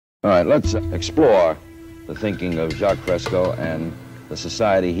All right, let's explore the thinking of Jacque Fresco and the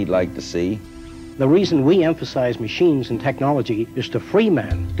society he'd like to see. The reason we emphasize machines and technology is to free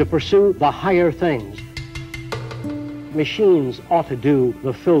man to pursue the higher things. Machines ought to do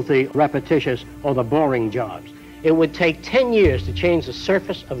the filthy, repetitious, or the boring jobs. It would take 10 years to change the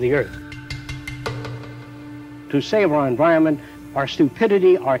surface of the earth. To save our environment, our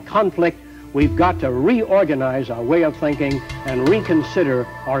stupidity, our conflict, we've got to reorganize our way of thinking and reconsider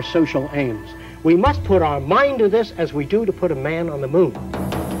our social aims. We must put our mind to this as we do to put a man on the moon.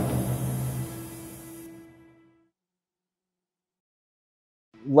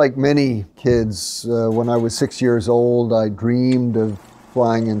 Like many kids, when I was 6 years old, I dreamed of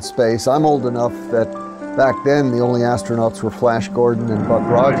flying in space. I'm old enough that back then the only astronauts were Flash Gordon and Buck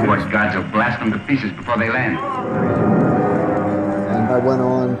Rogers. Guys will blast them to pieces before they land. And I went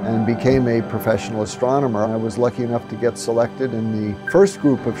on and became a professional astronomer. I was lucky enough to get selected in the first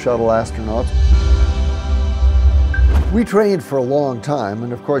group of shuttle astronauts. We trained for a long time,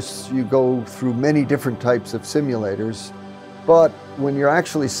 and of course you go through many different types of simulators. But when you're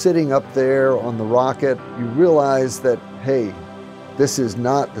actually sitting up there on the rocket, you realize that, hey, this is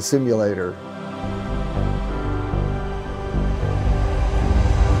not the simulator.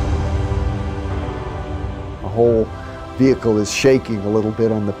 The whole vehicle is shaking a little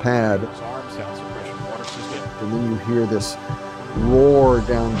bit on the pad. And then you hear this roar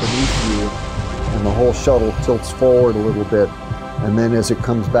down beneath you, and the whole shuttle tilts forward a little bit. And then as it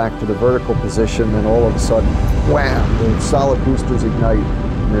comes back to the vertical position, then all of a sudden, wham, the solid boosters ignite.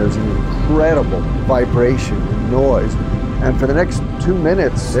 And there's an incredible vibration and noise. And for the next 2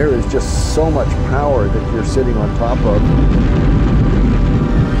 minutes, there is just so much power that you're sitting on top of.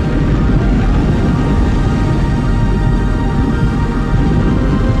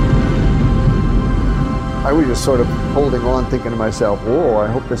 I was just sort of holding on, thinking to myself, whoa, I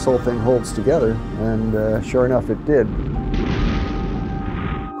hope this whole thing holds together. And sure enough, it did.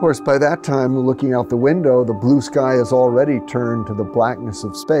 Of course, by that time, looking out the window, the blue sky has already turned to the blackness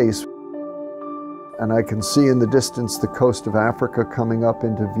of space. And I can see in the distance the coast of Africa coming up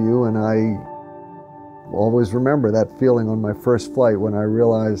into view, and I always remember that feeling on my first flight when I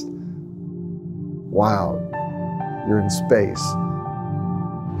realized, wow, you're in space.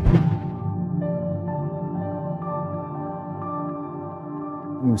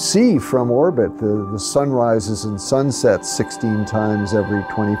 You see from orbit the sunrises and sunsets 16 times every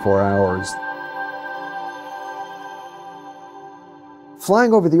 24 hours.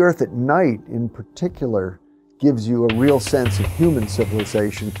 Flying over the Earth at night, in particular, gives you a real sense of human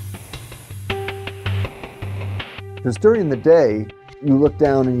civilization. Because during the day, you look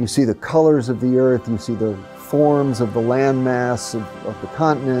down and you see the colors of the Earth, you see the forms of the landmass of the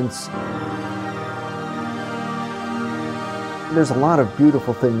continents. There's a lot of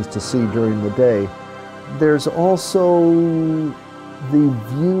beautiful things to see during the day. There's also the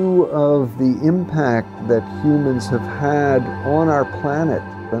view of the impact that humans have had on our planet,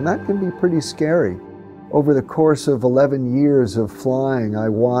 and that can be pretty scary. Over the course of 11 years of flying, I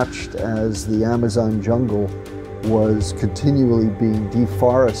watched as the Amazon jungle was continually being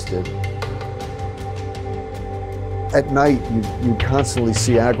deforested. At night, you constantly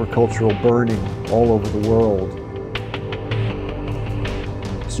see agricultural burning all over the world.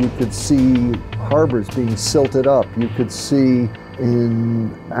 So you could see harbors being silted up. You could see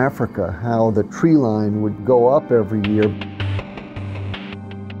in Africa how the tree line would go up every year.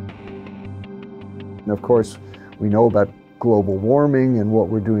 And of course, we know about global warming and what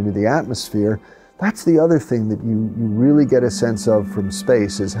we're doing to the atmosphere. That's the other thing that you really get a sense of from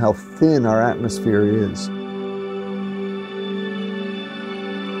space, is how thin our atmosphere is.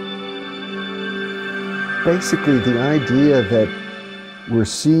 Basically, the idea that we're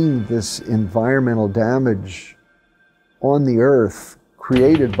seeing this environmental damage on the Earth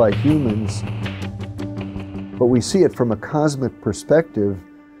created by humans, but we see it from a cosmic perspective,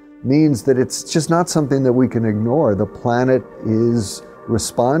 means that it's just not something that we can ignore. The planet is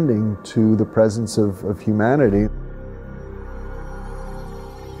responding to the presence of humanity.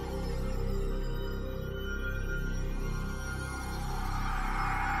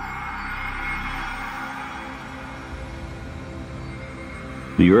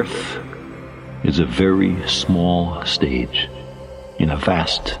 The Earth is a very small stage in a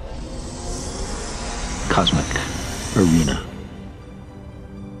vast cosmic arena.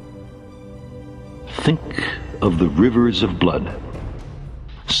 Think of the rivers of blood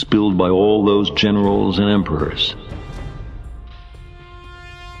spilled by all those generals and emperors,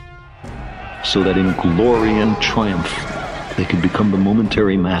 so that in glory and triumph they could become the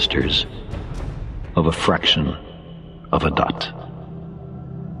momentary masters of a fraction of a dot.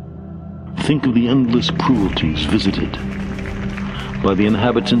 Think of the endless cruelties visited by the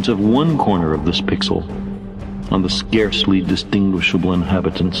inhabitants of one corner of this pixel on the scarcely distinguishable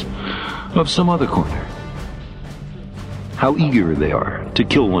inhabitants of some other corner. How eager they are to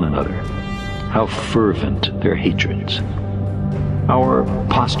kill one another. How fervent their hatreds. Our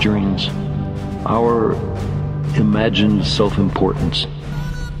posturings, our imagined self-importance.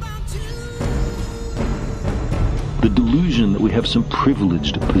 The delusion that we have some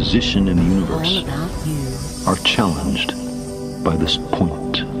privileged position in the universe are challenged by this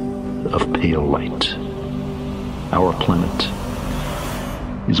point of pale light. Our planet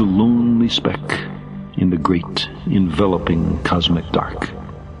is a lonely speck in the great enveloping cosmic dark.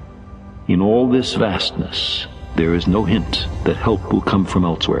 In all this vastness, there is no hint that help will come from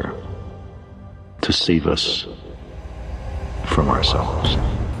elsewhere to save us from ourselves.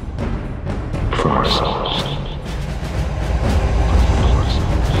 From ourselves.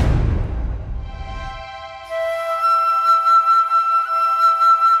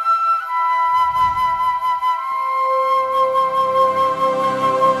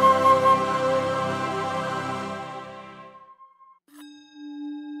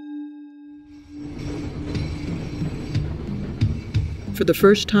 For the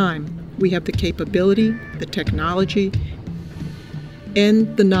first time, we have the capability, the technology,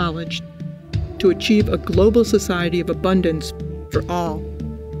 and the knowledge to achieve a global society of abundance for all.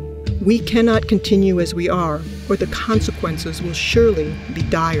 We cannot continue as we are, or the consequences will surely be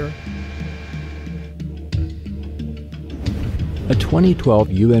dire. A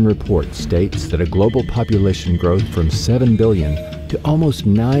 2012 UN report states that a global population growth from 7 billion to almost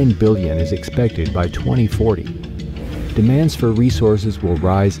 9 billion is expected by 2040. Demands for resources will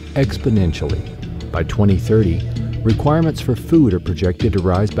rise exponentially. By 2030, requirements for food are projected to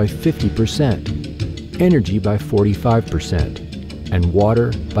rise by 50%, energy by 45%, and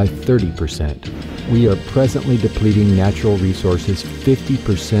water by 30%. We are presently depleting natural resources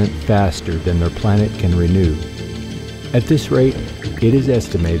 50% faster than their planet can renew. At this rate, it is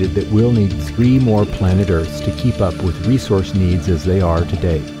estimated that we'll need 3 more planet Earths to keep up with resource needs as they are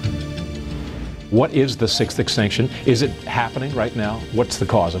today. What is the 6th extinction? Is it happening right now? What's the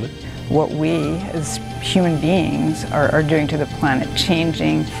cause of it? What we as human beings are doing to the planet,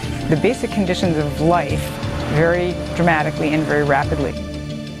 changing the basic conditions of life very dramatically and very rapidly.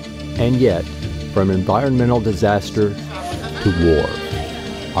 And yet, from environmental disaster to war,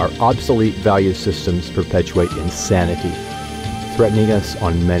 our obsolete value systems perpetuate insanity, threatening us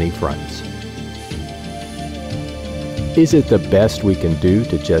on many fronts. Is it the best we can do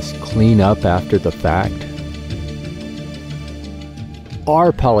to just clean up after the fact?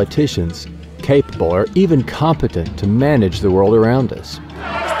 Are politicians capable or even competent to manage the world around us? Speaker,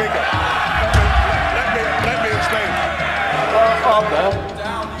 let me explain.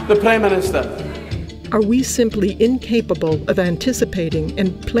 The Prime Minister. Are we simply incapable of anticipating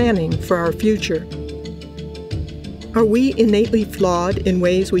and planning for our future? Are we innately flawed in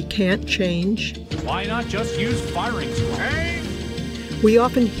ways we can't change? Why not just use firing squad? We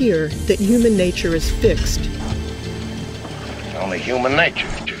often hear that human nature is fixed. Only human nature.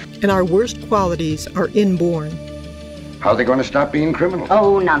 And our worst qualities are inborn. How are they going to stop being criminals?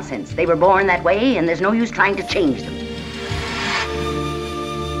 Oh, nonsense. They were born that way, and there's no use trying to change them.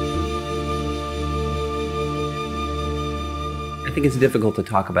 I think it's difficult to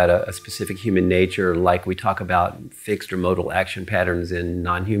talk about a specific human nature like we talk about fixed or modal action patterns in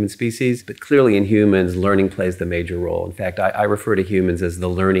non-human species, but clearly in humans, learning plays the major role. In fact, I refer to humans as the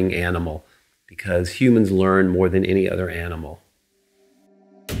learning animal because humans learn more than any other animal.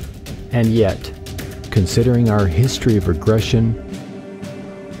 And yet, considering our history of aggression,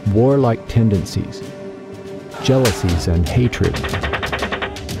 warlike tendencies, jealousies, and hatred,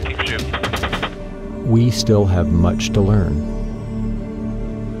 we still have much to learn.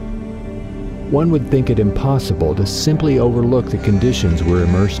 One would think it impossible to simply overlook the conditions we're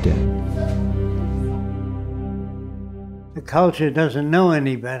immersed in. The culture doesn't know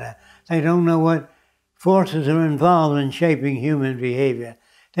any better. They don't know what forces are involved in shaping human behavior.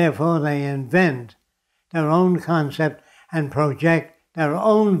 Therefore, they invent their own concept and project their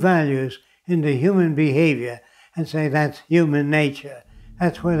own values into human behavior and say that's human nature.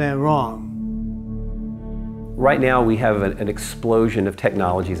 That's where they're wrong. Right now we have an explosion of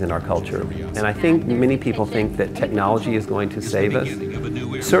technologies in our culture, and I think many people think that technology is going to save us.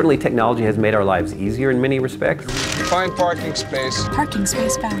 Certainly technology has made our lives easier in many respects. Find parking space. Parking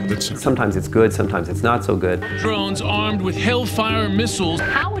space found. Sometimes it's good, sometimes it's not so good. Drones armed with Hellfire missiles.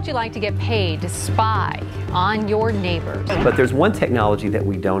 How would you like to get paid to spy on your neighbors? But there's one technology that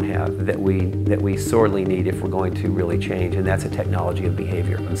we don't have that we sorely need if we're going to really change, and that's a technology of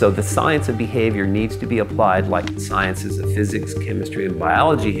behavior. And so the science of behavior needs to be applied like the sciences of physics, chemistry, and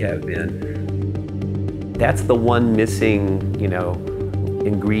biology have been. That's the one missing,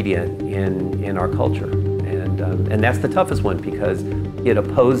 ingredient in our culture. And that's the toughest one because it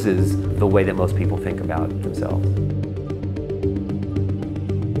opposes the way that most people think about themselves.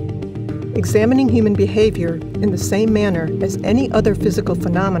 Examining human behavior in the same manner as any other physical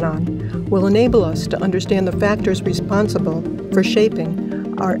phenomenon will enable us to understand the factors responsible for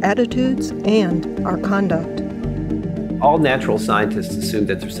shaping our attitudes and our conduct. All natural scientists assume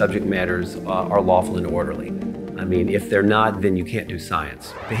that their subject matters are lawful and orderly. I mean, if they're not, then you can't do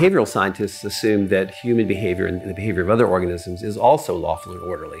science. Behavioral scientists assume that human behavior and the behavior of other organisms is also lawful and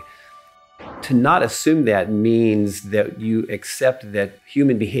orderly. To not assume that means that you accept that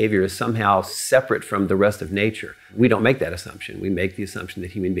human behavior is somehow separate from the rest of nature. We don't make that assumption. We make the assumption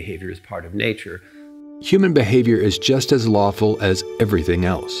that human behavior is part of nature. Human behavior is just as lawful as everything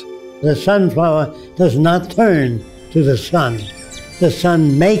else. The sunflower does not turn to the sun. The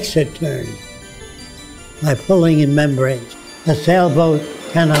sun makes it turn by pulling in membranes. A sailboat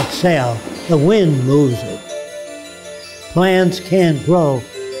cannot sail. The wind moves it. Plants can't grow.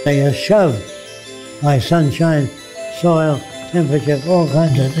 They are shoved by sunshine, soil, temperature, all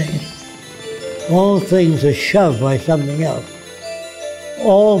kinds of things. All things are shoved by something else.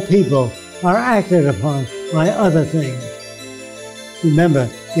 All people are acted upon by other things. Remember,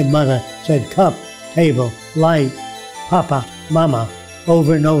 your mother said cup, table, light, papa, mama,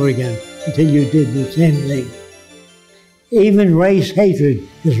 over and over again until you did the same thing. Even race hatred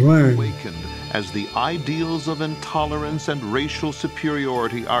is learned. Awakened as the ideals of intolerance and racial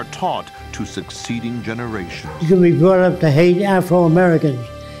superiority are taught to succeeding generations. You can be brought up to hate Afro-Americans.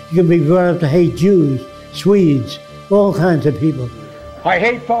 You can be brought up to hate Jews, Swedes, all kinds of people. I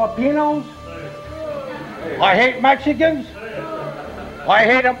hate Filipinos. I hate Mexicans. I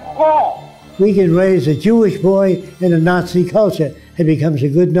hate them all. We can raise a Jewish boy in a Nazi culture and becomes a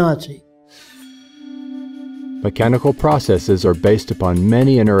good Nazi. Mechanical processes are based upon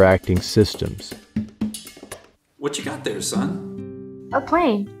many interacting systems. What you got there, son? A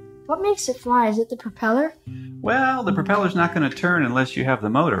plane. What makes it fly? Is it the propeller? Well, the propeller's not going to turn unless you have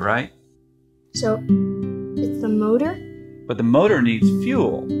the motor, right? So, it's the motor? But the motor needs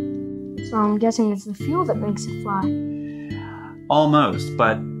fuel. So I'm guessing it's the fuel that makes it fly. Almost,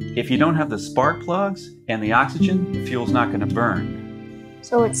 but if you don't have the spark plugs and the oxygen, the fuel's not going to burn.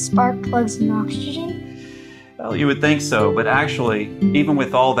 So it's spark plugs and oxygen? Well, you would think so, but actually, even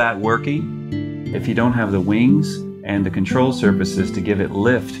with all that working, if you don't have the wings and the control surfaces to give it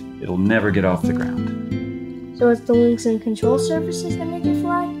lift, it'll never get off the ground. So it's the wings and control surfaces that make it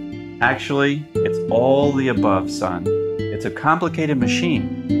fly? Actually, it's all the above, son. It's a complicated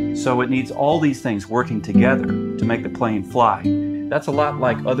machine, so it needs all these things working together to make the plane fly. That's a lot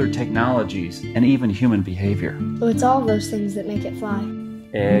like other technologies and even human behavior. So it's all those things that make it fly?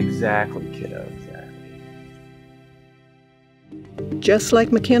 Exactly, kiddo, exactly. Just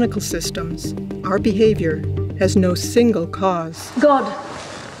like mechanical systems, our behavior has no single cause. God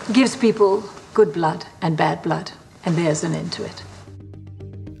gives people good blood and bad blood, and there's an end to it.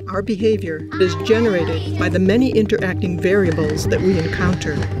 Our behavior is generated by the many interacting variables that we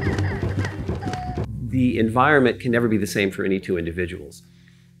encounter. The environment can never be the same for any two individuals.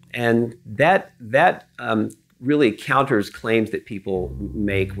 And that really counters claims that people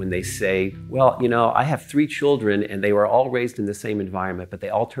make when they say, well, I have 3 children and they were all raised in the same environment, but they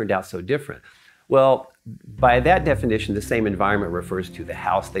all turned out so different. Well, by that definition, the same environment refers to the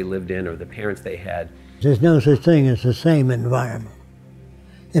house they lived in or the parents they had. There's no such thing as the same environment.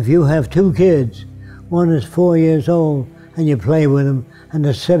 If you have 2 kids, one is 4 years old and you play with them, and the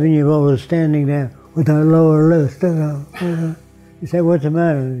 7-year-old is standing there with her lower lip, you say, what's the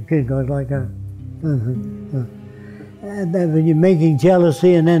matter? And the kid goes like that. And then you're making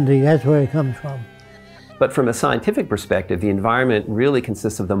jealousy and envy, that's where it comes from. But from a scientific perspective, the environment really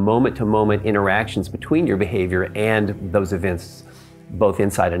consists of the moment-to-moment interactions between your behavior and those events, both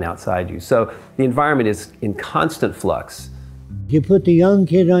inside and outside you. So the environment is in constant flux. You put the young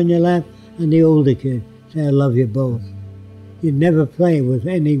kid on your lap and the older kid, say, I love you both. You never play with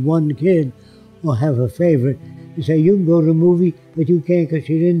any one kid or have a favorite. You say, you can go to a movie, but you can't because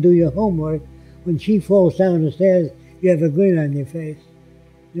you didn't do your homework. when she falls down the stairs, you have a grin on your face.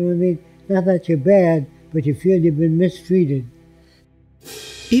 You know what I mean? Not that you're bad, but you feel you've been mistreated.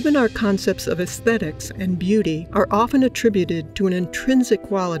 Even our concepts of aesthetics and beauty are often attributed to an intrinsic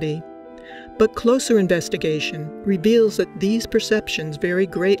quality, but closer investigation reveals that these perceptions vary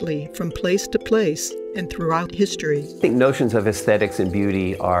greatly from place to place and throughout history. I think notions of aesthetics and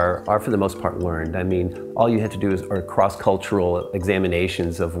beauty are for the most part learned. I mean, all you have to do are cross-cultural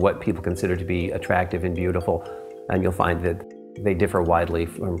examinations of what people consider to be attractive and beautiful, and you'll find that they differ widely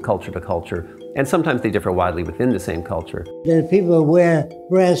from culture to culture, and sometimes they differ widely within the same culture. There's people who wear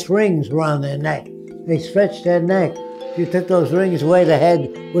brass rings around their neck. They stretch their neck. If you took those rings away, the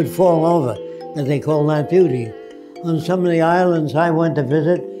head would fall over, and they call that beauty. On some of the islands I went to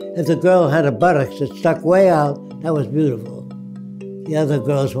visit, if the girl had a buttocks that stuck way out, that was beautiful. The other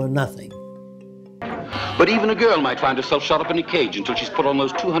girls were nothing. But even a girl might find herself shut up in a cage until she's put on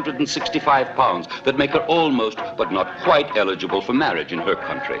those 265 pounds that make her almost, but not quite eligible for marriage in her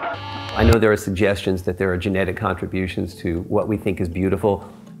country. I know there are suggestions that there are genetic contributions to what we think is beautiful,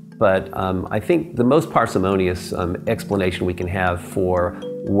 but I think the most parsimonious explanation we can have for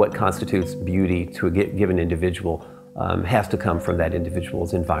what constitutes beauty to a given individual has to come from that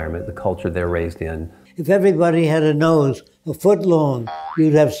individual's environment, the culture they're raised in. If everybody had a nose a foot long,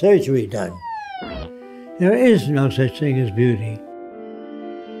 you'd have surgery done. There is no such thing as beauty.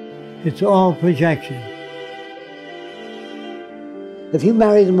 It's all projection. If you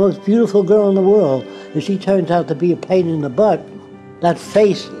marry the most beautiful girl in the world, and she turns out to be a pain in the butt, that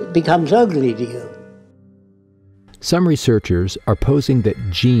face becomes ugly to you. Some researchers are posing that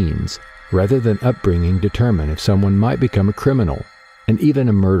genes, rather than upbringing, determine if someone might become a criminal and even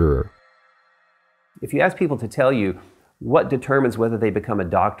a murderer. If you ask people to tell you what determines whether they become a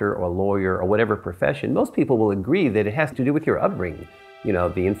doctor or a lawyer or whatever profession, most people will agree that it has to do with your upbringing. You know,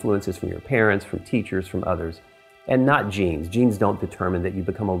 the influences from your parents, from teachers, from others, and not genes. Genes don't determine that you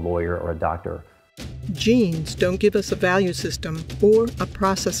become a lawyer or a doctor. Genes don't give us a value system or a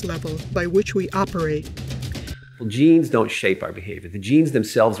process level by which we operate. Well, genes don't shape our behavior. The genes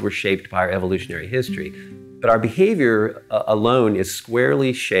themselves were shaped by our evolutionary history, but our behavior alone is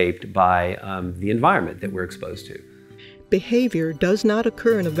squarely shaped by the environment that we're exposed to. Behavior does not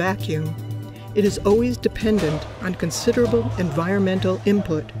occur in a vacuum. It is always dependent on considerable environmental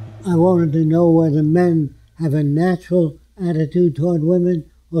input. I wanted to know whether men have a natural attitude toward women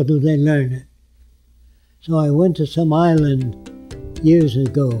or do they learn it. So I went to some island years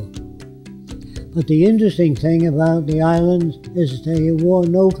ago. But the interesting thing about the islands is they wore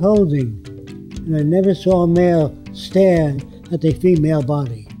no clothing. And I never saw a male stare at the female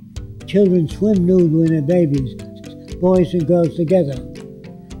body. Children swim nude when they're babies, boys and girls together.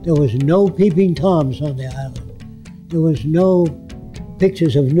 There was no peeping Toms on the island. There was no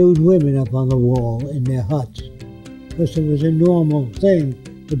pictures of nude women up on the wall in their huts, because it was a normal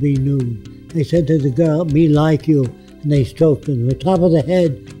thing to be nude. They said to the girl, "Me like you," and they stroked them from the top of the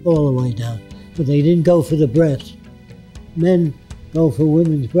head all the way down. But they didn't go for the breasts. Men go for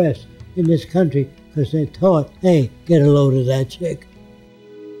women's breasts in this country because they're taught, hey, get a load of that chick.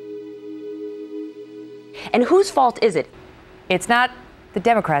 And whose fault is it? It's not the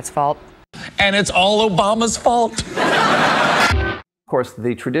Democrats' fault. And it's all Obama's fault. Of course,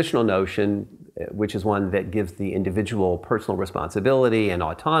 the traditional notion, which is one that gives the individual personal responsibility and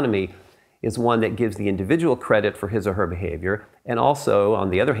autonomy, is one that gives the individual credit for his or her behavior, and also, on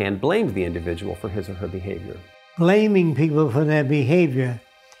the other hand, blames the individual for his or her behavior. Blaming people for their behavior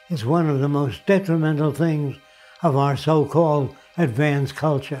is one of the most detrimental things of our so-called advanced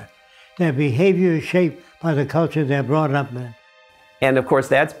culture. Their behavior is shaped by the culture they're brought up in. And of course,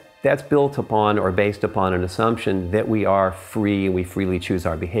 that's built upon or based upon an assumption that we are free and we freely choose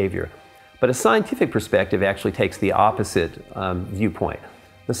our behavior. But a scientific perspective actually takes the opposite viewpoint.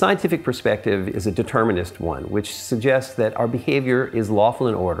 The scientific perspective is a determinist one, which suggests that our behavior is lawful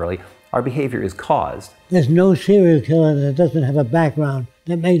and orderly. Our behavior is caused. There's no serial killer that doesn't have a background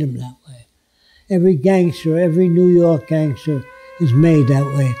that made him that way. Every gangster, every New York gangster is made that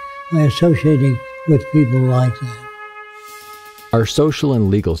way by associating with people like that. Our social and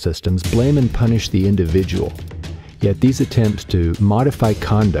legal systems blame and punish the individual. Yet these attempts to modify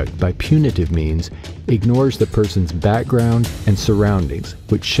conduct by punitive means ignores the person's background and surroundings,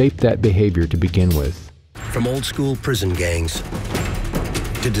 which shape that behavior to begin with. From old-school prison gangs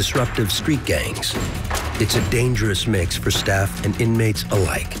to disruptive street gangs, it's a dangerous mix for staff and inmates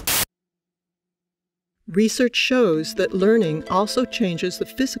alike. Research shows that learning also changes the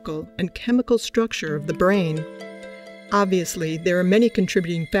physical and chemical structure of the brain. Obviously, there are many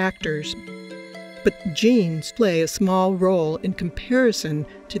contributing factors, but genes play a small role in comparison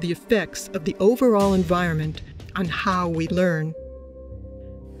to the effects of the overall environment on how we learn.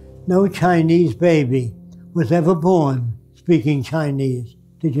 No Chinese baby was ever born speaking Chinese.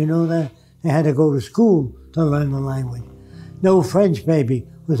 Did you know that? They had to go to school to learn the language. No French baby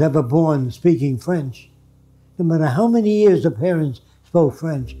was ever born speaking French. No matter how many years the parents spoke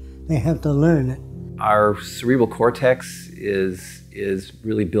French, they have to learn it. Our cerebral cortex is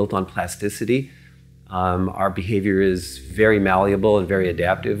really built on plasticity. Our behavior is very malleable and very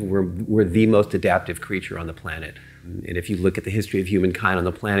adaptive. We're the most adaptive creature on the planet. And if you look at the history of humankind on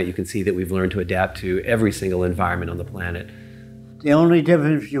the planet, you can see that we've learned to adapt to every single environment on the planet. The only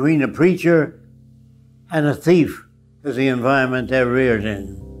difference between a preacher and a thief is the environment they're reared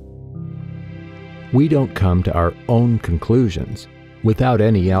in. We don't come to our own conclusions without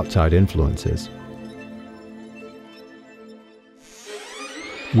any outside influences.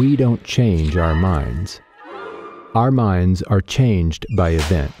 We don't change our minds. Our minds are changed by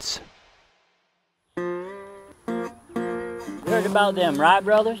events. You heard about them, right,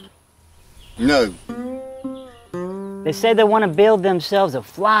 brothers? No. They say they want to build themselves a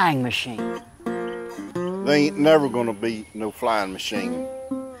flying machine. They ain't never gonna be no flying machine.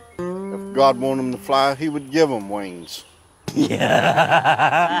 If God wanted them to fly, he would give them wings.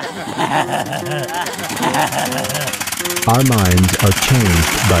 Yeah. Our minds are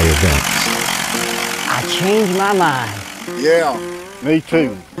changed by events. I changed my mind. Yeah, me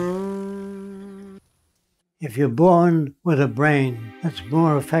too. If you're born with a brain that's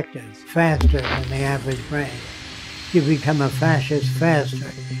more effective, faster than the average brain, you become a fascist faster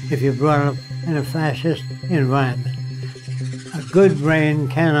if you're brought up in a fascist environment. A good brain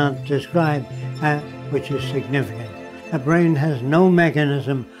cannot describe that which is significant. A brain has no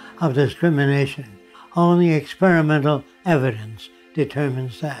mechanism of discrimination. Only experimental evidence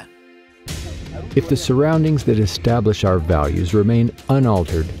determines that. If the surroundings that establish our values remain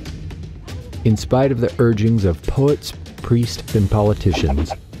unaltered, in spite of the urgings of poets, priests, and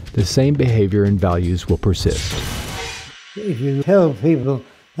politicians, the same behavior and values will persist. If you tell people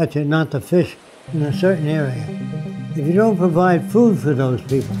that you're not to fish in a certain area, if you don't provide food for those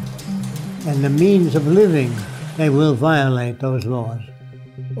people and the means of living, they will violate those laws.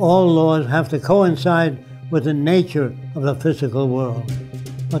 All laws have to coincide with the nature of the physical world.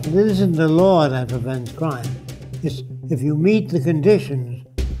 But it isn't the law that prevents crime. It's if you meet the conditions.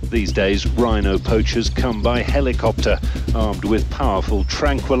 These days, rhino poachers come by helicopter, armed with powerful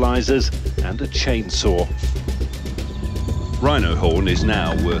tranquilizers and a chainsaw. Rhino horn is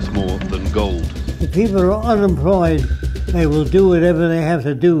now worth more than gold. If people are unemployed, they will do whatever they have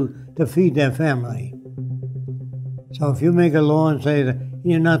to do to feed their family. So if you make a law and say that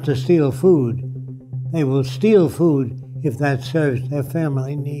you're not to steal food, they will steal food if that serves their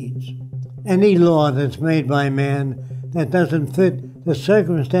family needs. Any law that's made by man that doesn't fit the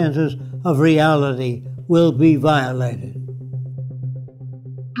circumstances of reality will be violated.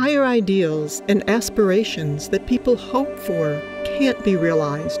 Higher ideals and aspirations that people hope for can't be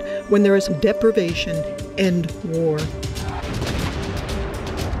realized when there is deprivation and war.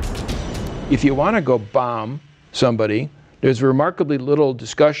 If you want to go bomb somebody, there's remarkably little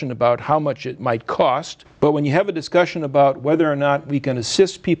discussion about how much it might cost. But when you have a discussion about whether or not we can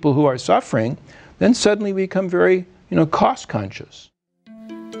assist people who are suffering, then suddenly we become very, cost conscious.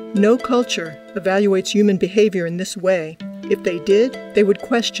 No culture evaluates human behavior in this way. If they did, they would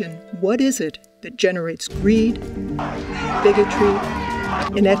question, what is it that generates greed, bigotry,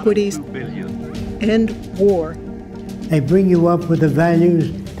 inequities, and war? They bring you up with the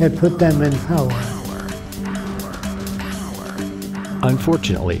values that put them in power.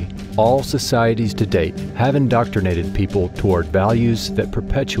 Unfortunately, all societies to date have indoctrinated people toward values that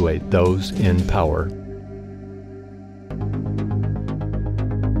perpetuate those in power.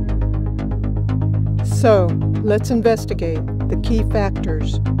 So, let's investigate the key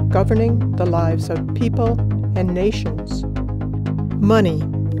factors governing the lives of people and nations. Money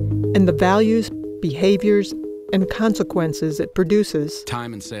and the values, behaviors, and consequences it produces.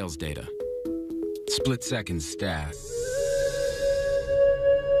 Time and sales data. Split-second stats.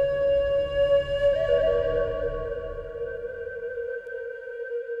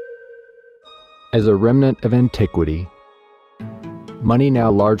 As a remnant of antiquity, money now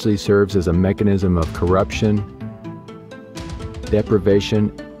largely serves as a mechanism of corruption,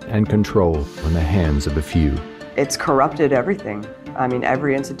 deprivation, and control in the hands of a few. It's corrupted everything. I mean,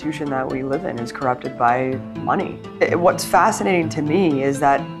 every institution that we live in is corrupted by money. What's fascinating to me is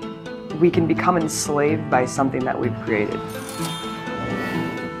that we can become enslaved by something that we've created.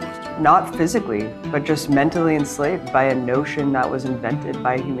 Not physically, but just mentally enslaved by a notion that was invented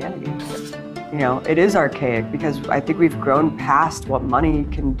by humanity. You know, it is archaic because I think we've grown past what money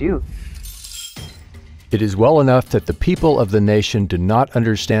can do. It is well enough that the people of the nation do not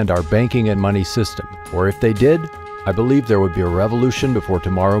understand our banking and money system, or if they did, I believe there would be a revolution before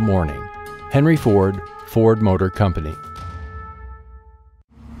tomorrow morning. Henry Ford, Ford Motor Company.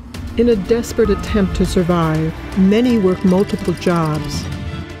 In a desperate attempt to survive, many work multiple jobs.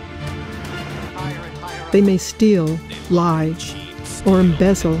 They may steal, lie, or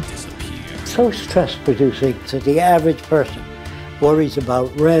embezzle. So stress-producing that the average person worries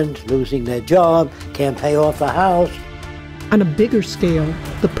about rent, losing their job, can't pay off the house. On a bigger scale,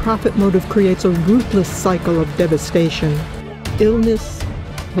 the profit motive creates a ruthless cycle of devastation. Illness,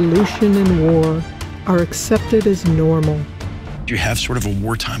 pollution, and war are accepted as normal. You have sort of a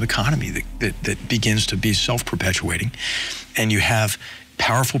wartime economy that begins to be self-perpetuating, and you have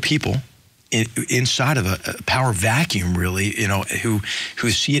powerful people inside of a power vacuum, really, you know, who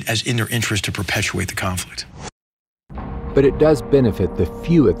see it as in their interest to perpetuate the conflict. But it does benefit the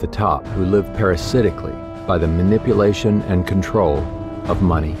few at the top who live parasitically by the manipulation and control of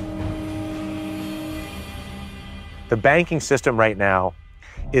money. The banking system right now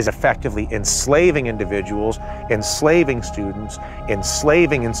is effectively enslaving individuals, enslaving students,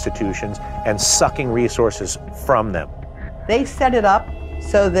 enslaving institutions, and sucking resources from them. They set it up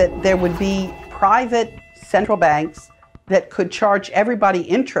so that there would be private central banks that could charge everybody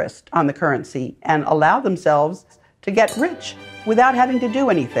interest on the currency and allow themselves to get rich without having to do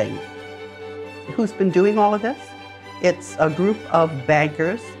anything. Who's been doing all of this? It's a group of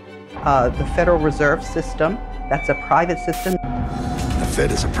bankers, the Federal Reserve System, that's a private system. The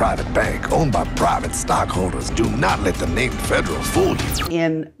Fed is a private bank owned by private stockholders. Do not let the name Federal fool you.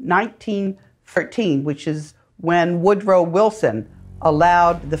 In 1913, which is when Woodrow Wilson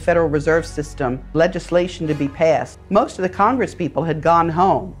allowed the Federal Reserve System legislation to be passed, most of the Congress people had gone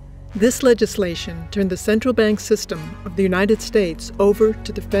home. This legislation turned the central bank system of the United States over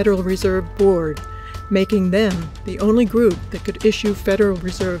to the Federal Reserve Board, making them the only group that could issue Federal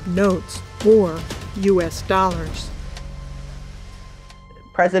Reserve notes or U.S. dollars.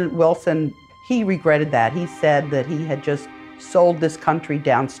 President Wilson, he regretted that. He said that he had just sold this country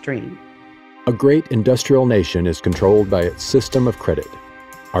downstream. A great industrial nation is controlled by its system of credit.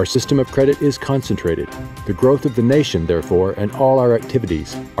 Our system of credit is concentrated. The growth of the nation, therefore, and all our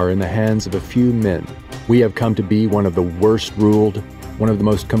activities are in the hands of a few men. We have come to be one of the worst ruled, one of the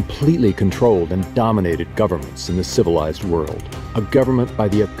most completely controlled and dominated governments in the civilized world. A government by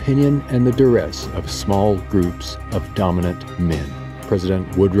the opinion and the duress of small groups of dominant men.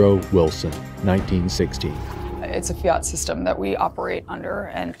 President Woodrow Wilson, 1916. It's a fiat system that we operate under,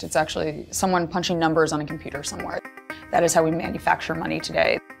 and it's actually someone punching numbers on a computer somewhere. That is how we manufacture money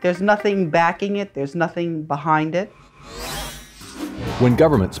today. There's nothing backing it, there's nothing behind it. When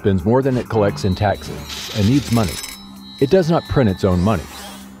government spends more than it collects in taxes and needs money, it does not print its own money,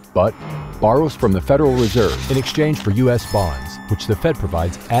 but borrows from the Federal Reserve in exchange for U.S. bonds, which the Fed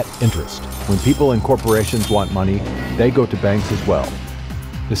provides at interest. When people and corporations want money, they go to banks as well.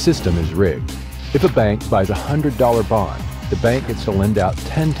 The system is rigged. If a bank buys a $100 bond, the bank gets to lend out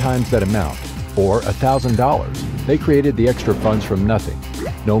 10 times that amount, or $1,000. They created the extra funds from nothing.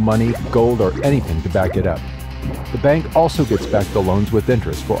 No money, gold, or anything to back it up. The bank also gets back the loans with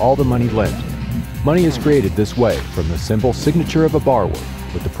interest for all the money lent. Money is created this way from the simple signature of a borrower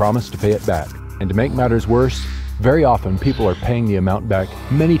with the promise to pay it back. And to make matters worse, very often people are paying the amount back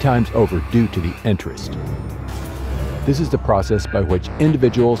many times over due to the interest. This is the process by which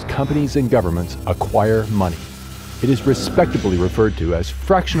individuals, companies, and governments acquire money. It is respectably referred to as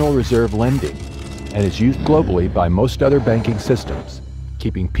fractional reserve lending and is used globally by most other banking systems,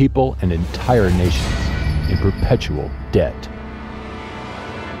 keeping people and entire nations in perpetual debt.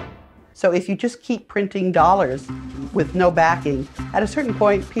 So if you just keep printing dollars with no backing, at a certain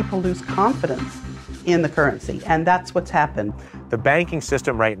point, people lose confidence in the currency, and that's what's happened. The banking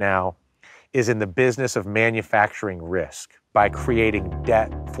system right now is in the business of manufacturing risk by creating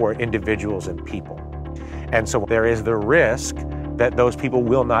debt for individuals and people. And so there is the risk that those people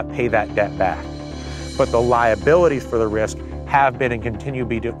will not pay that debt back. But the liabilities for the risk have been and continue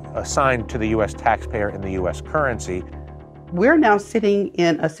to be assigned to the U.S. taxpayer in the U.S. currency. We're now sitting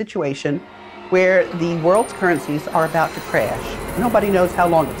in a situation where the world's currencies are about to crash. Nobody knows how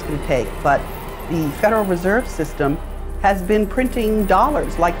long it's going to take, but the Federal Reserve System has been printing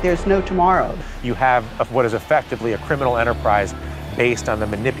dollars like there's no tomorrow. You have what is effectively a criminal enterprise based on the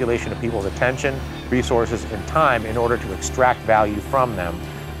manipulation of people's attention, resources, and time in order to extract value from them.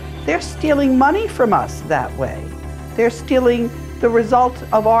 They're stealing money from us that way. They're stealing the result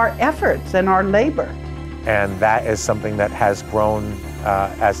of our efforts and our labor. And that is something that has grown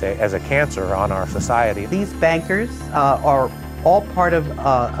as a cancer on our society. These bankers are all part of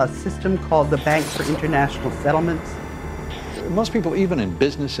a system called the Bank for International Settlements. Most people, even in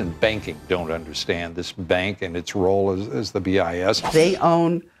business and banking, don't understand this bank and its role as the BIS. They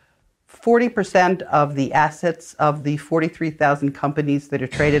own 40% of the assets of the 43,000 companies that are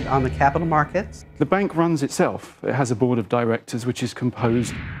traded on the capital markets. The bank runs itself. It has a board of directors which is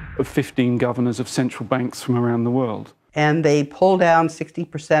composed of 15 governors of central banks from around the world. And they pull down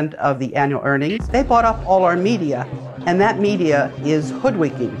 60% of the annual earnings. They bought up all our media, and that media is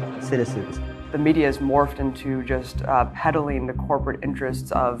hoodwinking citizens. The media is morphed into just peddling the corporate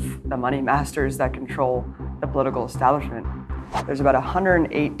interests of the money masters that control the political establishment. There's about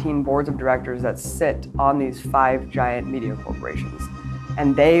 118 boards of directors that sit on these 5 giant media corporations.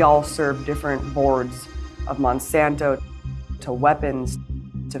 And they all serve different boards of Monsanto to weapons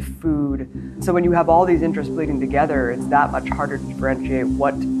to food. So when you have all these interests bleeding together, it's that much harder to differentiate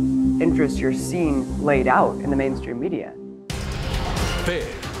what interests you're seeing laid out in the mainstream media. Fair,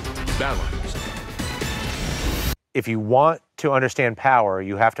 balanced. If you want to understand power,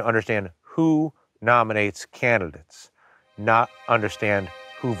 you have to understand who nominates candidates, not understand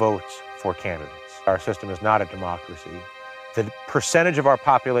who votes for candidates. Our system is not a democracy. The percentage of our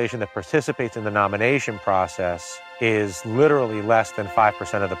population that participates in the nomination process is literally less than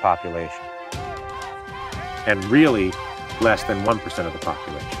 5% of the population, and really less than 1% of the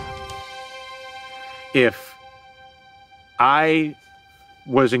population. If I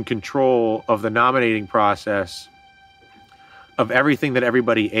was in control of the nominating process of everything that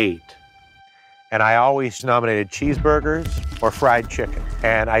everybody ate, and I always nominated cheeseburgers or fried chicken,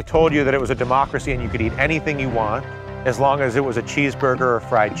 and I told you that it was a democracy and you could eat anything you want as long as it was a cheeseburger or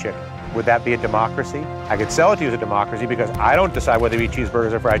fried chicken, would that be a democracy? I could sell it to you as a democracy because I don't decide whether you eat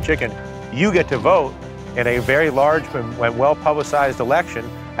cheeseburgers or fried chicken. You get to vote in a very large and well-publicized election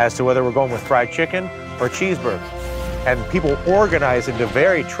as to whether we're going with fried chicken or cheeseburgers. And people organize into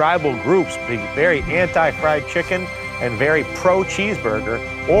very tribal groups, being very anti-fried chicken and very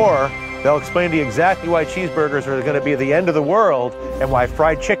pro-cheeseburger, or they'll explain to you exactly why cheeseburgers are going to be the end of the world and why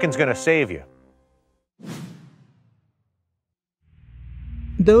fried chicken's going to save you.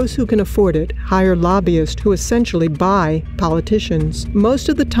 Those who can afford it hire lobbyists who essentially buy politicians. Most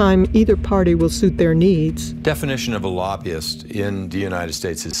of the time, either party will suit their needs. Definition of a lobbyist in the United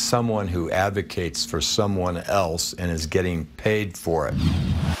States is someone who advocates for someone else and is getting paid for it.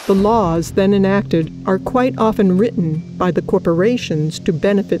 The laws then enacted are quite often written by the corporations to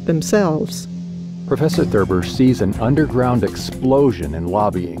benefit themselves. Professor Thurber sees an underground explosion in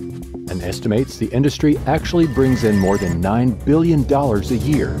lobbying and estimates the industry actually brings in more than $9 billion a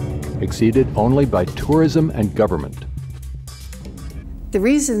year, exceeded only by tourism and government. The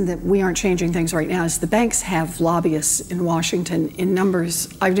reason that we aren't changing things right now is the banks have lobbyists in Washington in numbers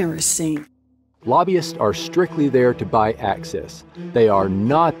I've never seen. Lobbyists are strictly there to buy access. They are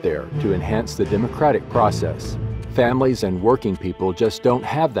not there to enhance the democratic process. Families and working people just don't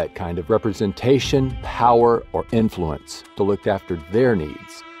have that kind of representation, power, or influence to look after their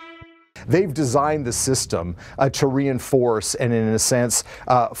needs. They've designed the system to reinforce and, in a sense,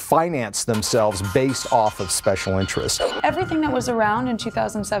 finance themselves based off of special interests. Everything that was around in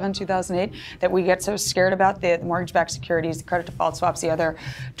 2007, 2008 that we get so scared about, the mortgage-backed securities, the credit default swaps, the other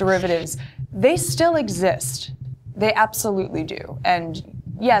derivatives, they still exist. They absolutely do. And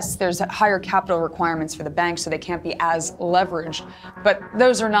yes, there's higher capital requirements for the banks, so they can't be as leveraged, but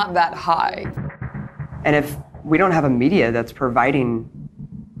those are not that high. And if we don't have a media that's providing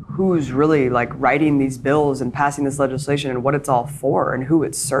who's really like writing these bills and passing this legislation and what it's all for and who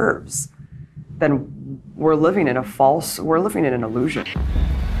it serves, then we're living in an illusion.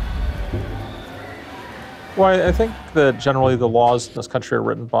 Well, I think that generally the laws in this country are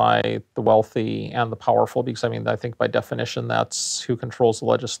written by the wealthy and the powerful, because I think by definition that's who controls the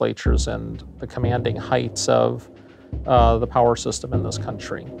legislatures and the commanding heights of the power system in this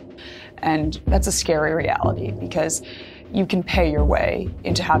country. And that's a scary reality, because you can pay your way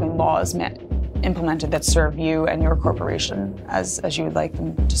into having laws implemented that serve you and your corporation as you would like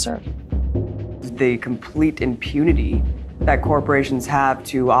them to serve. The complete impunity that corporations have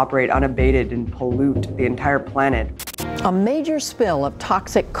to operate unabated and pollute the entire planet. A major spill of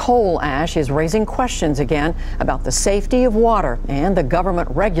toxic coal ash is raising questions again about the safety of water and the government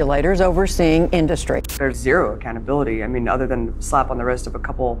regulators overseeing industry. There's zero accountability, other than a slap on the wrist of a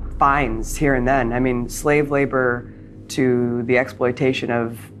couple fines here and then. Slave labor to the exploitation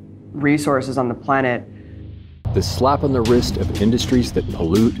of resources on the planet. The slap on the wrist of industries that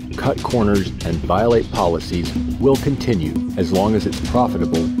pollute, cut corners, and violate policies will continue as long as it's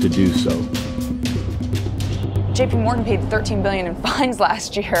profitable to do so. JP Morgan paid $13 billion in fines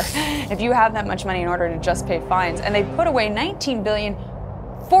last year. If you have that much money in order to just pay fines, and they put away $19 billion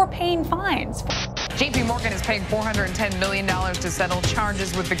for paying fines. JP Morgan is paying $410 million to settle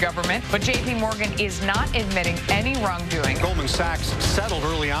charges with the government, but JP Morgan is not admitting any wrongdoing. Goldman Sachs settled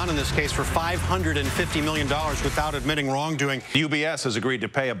early on in this case for $550 million without admitting wrongdoing. UBS has agreed to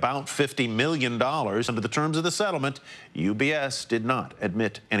pay about $50 million. Under the terms of the settlement, UBS did not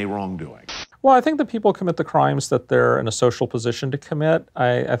admit any wrongdoing. Well, I think that people commit the crimes that they're in a social position to commit.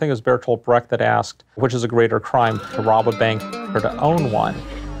 I think it was Bertolt Brecht that asked, which is a greater crime, to rob a bank or to own one?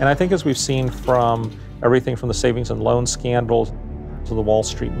 And I think as we've seen from everything from the savings and loan scandals to the Wall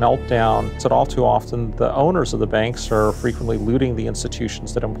Street meltdown, that all too often the owners of the banks are frequently looting the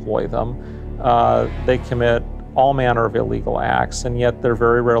institutions that employ them. They commit all manner of illegal acts, and yet they're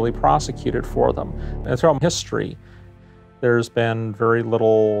very rarely prosecuted for them. And throughout history, there's been very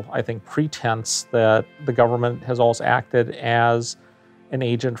little, I think, pretense that the government has always acted as an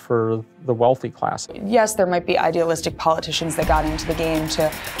agent for the wealthy class. Yes, there might be idealistic politicians that got into the game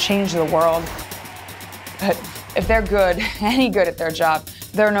to change the world, but if they're good, any good at their job,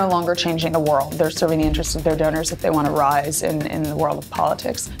 they're no longer changing the world. They're serving the interests of their donors if they want to rise in the world of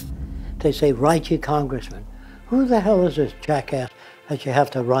politics. They say, write your congressman. Who the hell is this jackass that you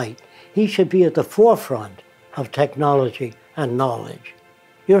have to write? He should be at the forefront of technology and knowledge.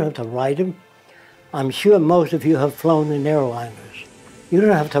 You don't have to write him. I'm sure most of you have flown in airliners. You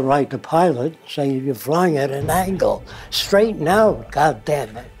don't have to write the pilot, say you're flying at an angle. Straighten out, God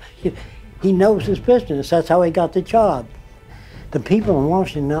damn it. He knows his business. That's how he got the job. The people in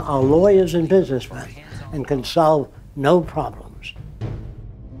Washington are lawyers and businessmen and can solve no problems.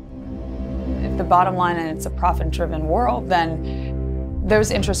 If the bottom line and it's a profit-driven world, then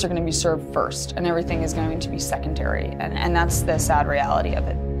those interests are going to be served first, and everything is going to be secondary, and that's the sad reality of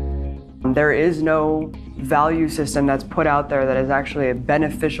it. There is no value system that's put out there that is actually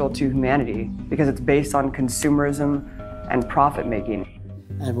beneficial to humanity because it's based on consumerism and profit making.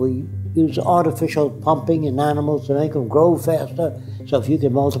 And we use artificial pumping in animals to make them grow faster. So if you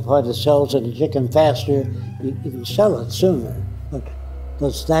can multiply the cells of the chicken faster, you can sell it sooner. But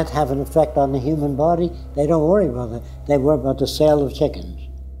does that have an effect on the human body? They don't worry about it. They worry about the sale of chickens.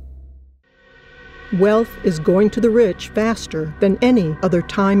 Wealth is going to the rich faster than any other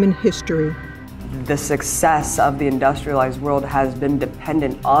time in history. The success of the industrialized world has been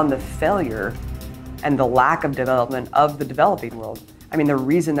dependent on the failure and the lack of development of the developing world. I mean, the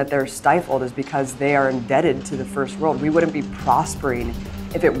reason that they're stifled is because they are indebted to the first world. We wouldn't be prospering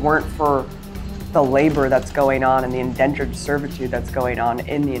if it weren't for the labor that's going on and the indentured servitude that's going on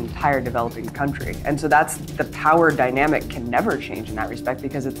in the entire developing country. And so that's the power dynamic can never change in that respect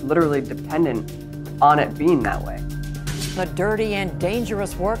because it's literally dependent on it being that way. The dirty and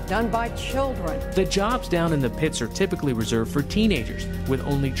dangerous work done by children. The jobs down in the pits are typically reserved for teenagers with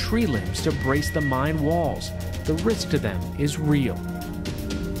only tree limbs to brace the mine walls. The risk to them is real.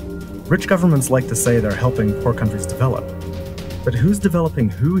 Rich governments like to say they're helping poor countries develop. But who's developing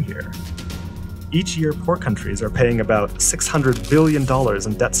who here? Each year, poor countries are paying about $600 billion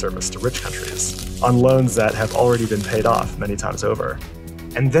in debt service to rich countries on loans that have already been paid off many times over.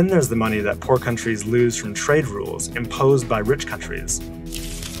 And then there's the money that poor countries lose from trade rules imposed by rich countries.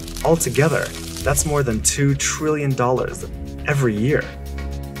 Altogether, that's more than $2 trillion every year.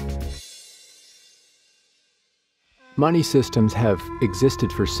 Money systems have existed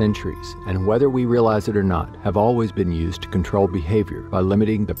for centuries, and whether we realize it or not, have always been used to control behavior by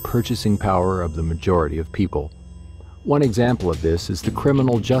limiting the purchasing power of the majority of people. One example of this is the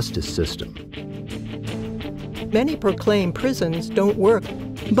criminal justice system. Many proclaim prisons don't work,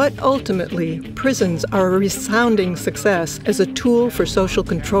 but ultimately, prisons are a resounding success as a tool for social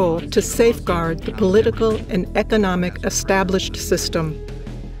control to safeguard the political and economic established system.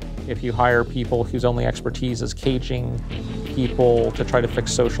 If you hire people whose only expertise is caging people to try to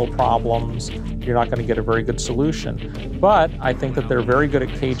fix social problems, you're not going to get a very good solution. But I think that they're very good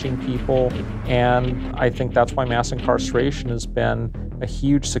at caging people, and I think that's why mass incarceration has been a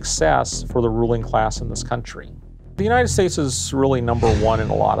huge success for the ruling class in this country. The United States is really number one in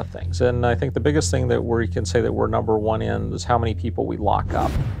a lot of things, and I think the biggest thing that we can say that we're number one in is how many people we lock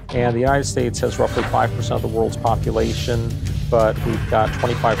up. And the United States has roughly 5% of the world's population, but we've got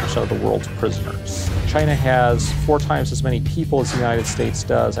 25% of the world's prisoners. China has 4 times as many people as the United States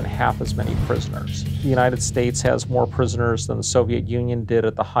does and half as many prisoners. The United States has more prisoners than the Soviet Union did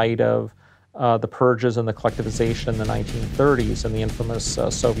at the height of the purges and the collectivization in the 1930s and the infamous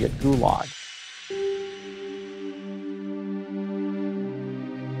Soviet Gulag.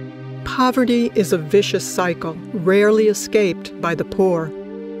 Poverty is a vicious cycle, rarely escaped by the poor.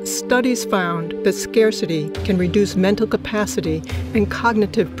 Studies found that scarcity can reduce mental capacity and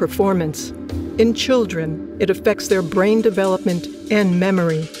cognitive performance. In children, it affects their brain development and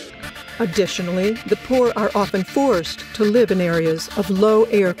memory. Additionally, the poor are often forced to live in areas of low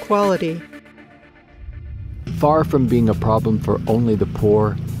air quality. Far from being a problem for only the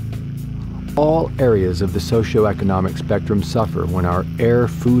poor, all areas of the socioeconomic spectrum suffer when our air,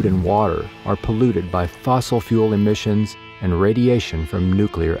 food, and water are polluted by fossil fuel emissions and radiation from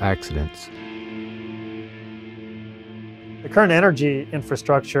nuclear accidents. The current energy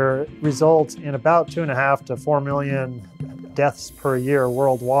infrastructure results in about 2.5 to 4 million deaths per year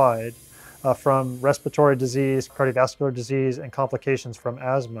worldwide from respiratory disease, cardiovascular disease, and complications from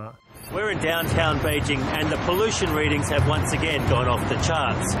asthma. We're in downtown Beijing and the pollution readings have once again gone off the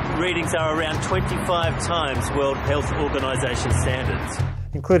charts. Readings are around 25 times World Health Organization standards.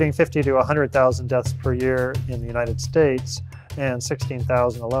 Including 50 to 100,000 deaths per year in the United States and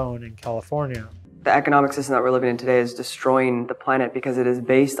 16,000 alone in California. The economic system that we're living in today is destroying the planet because it is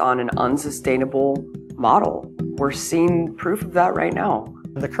based on an unsustainable model. We're seeing proof of that right now.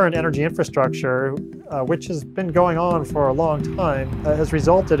 The current energy infrastructure, which has been going on for a long time, has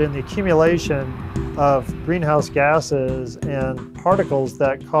resulted in the accumulation of greenhouse gases and particles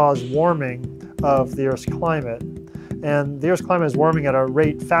that cause warming of the Earth's climate. And the Earth's climate is warming at a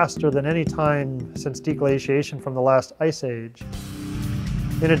rate faster than any time since deglaciation from the last ice age.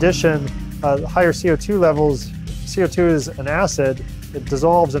 In addition, higher CO2 levels, CO2 is an acid. It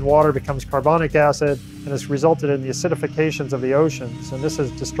dissolves in water, becomes carbonic acid, and has resulted in the acidifications of the oceans, and this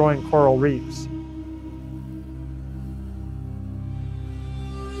is destroying coral reefs.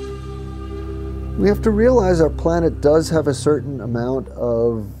 We have to realize our planet does have a certain amount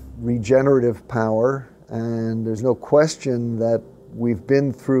of regenerative power, and there's no question that we've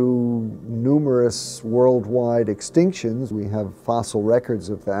been through numerous worldwide extinctions. We have fossil records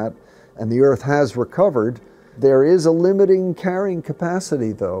of that, and the Earth has recovered. There is a limiting carrying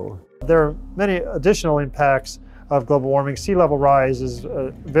capacity, though. There are many additional impacts of global warming. Sea level rise is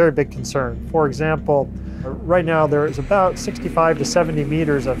a very big concern. For example, right now there is about 65 to 70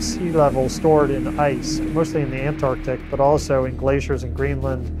 meters of sea level stored in ice, mostly in the Antarctic, but also in glaciers in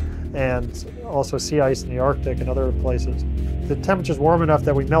Greenland and also sea ice in the Arctic and other places. The temperature's warm enough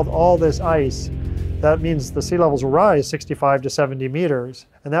that we melt all this ice. That means the sea levels will rise 65 to 70 meters,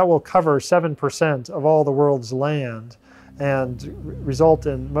 and that will cover 7% of all the world's land and result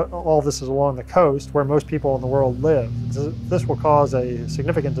in all this is along the coast where most people in the world live. This will cause a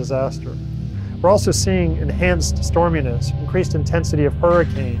significant disaster. We're also seeing enhanced storminess, increased intensity of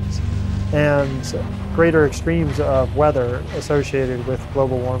hurricanes, and greater extremes of weather associated with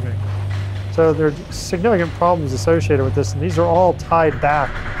global warming. So there are significant problems associated with this, and these are all tied back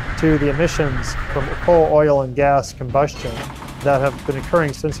to the emissions from coal, oil, and gas combustion that have been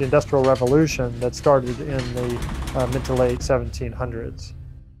occurring since the Industrial Revolution that started in the mid to late 1700s.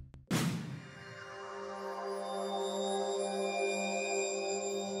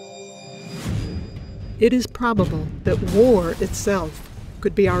 It is probable that war itself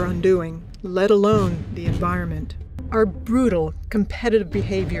could be our undoing, let alone the environment. Our brutal, competitive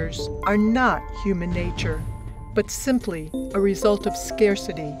behaviors are not human nature, but simply a result of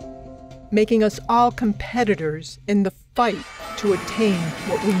scarcity, making us all competitors in the fight to attain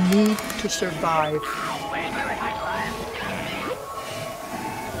what we need to survive.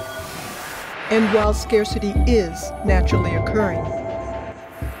 And while scarcity is naturally occurring,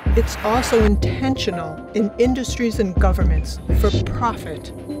 it's also intentional in industries and governments for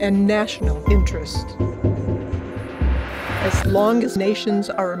profit and national interest. As long as nations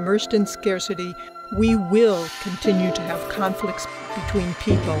are immersed in scarcity, we will continue to have conflicts between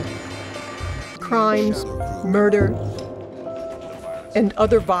people. Crimes, murder, and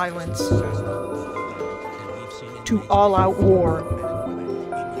other violence, to all-out war,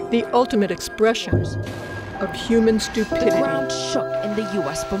 the ultimate expressions of human stupidity. The ground shook in the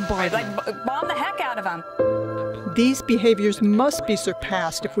U.S. bombardment. Bomb the heck out of them. These behaviors must be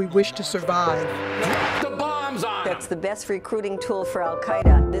surpassed if we wish to survive. That's the best recruiting tool for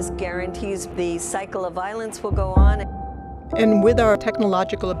Al-Qaeda. This guarantees the cycle of violence will go on. And with our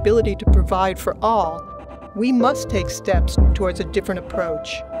technological ability to provide for all, we must take steps towards a different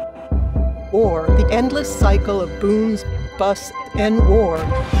approach. Or the endless cycle of booms, busts, and war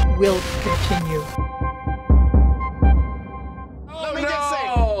will continue.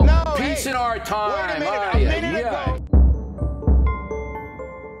 Peace in our time.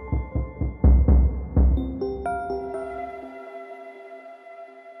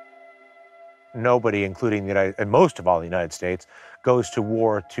 Nobody, including the United, and most of all the United States, goes to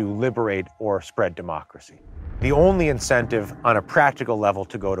war to liberate or spread democracy. The only incentive on a practical level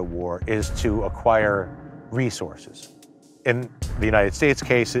to go to war is to acquire resources. In the United States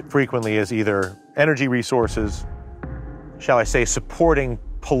case, it frequently is either energy resources, shall I say, supporting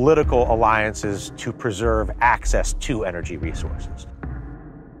political alliances to preserve access to energy resources.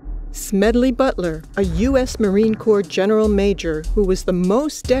 Smedley Butler, a U.S. Marine Corps General Major who was the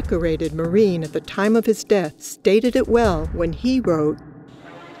most decorated Marine at the time of his death, stated it well when he wrote,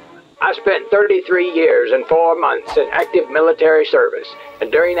 I spent 33 years and 4 months in active military service,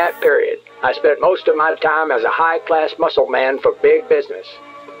 and during that period, I spent most of my time as a high-class muscle man for big business,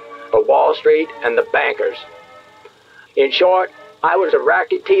 for Wall Street and the bankers. In short, I was a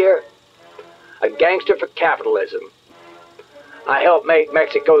racketeer, a gangster for capitalism. I helped make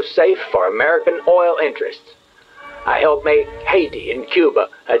Mexico safe for American oil interests. I helped make Haiti and Cuba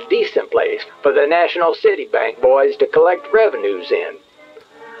a decent place for the National City Bank boys to collect revenues in.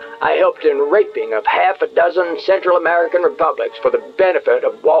 I helped in raping of half a dozen Central American republics for the benefit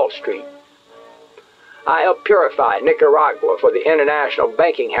of Wall Street. I helped purify Nicaragua for the International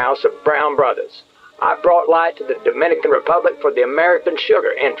Banking House of Brown Brothers. I brought light to the Dominican Republic for the American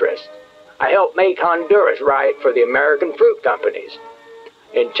sugar interests. I helped make Honduras right for the American fruit companies.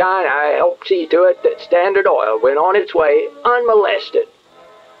 In China, I helped see to it that Standard Oil went on its way unmolested.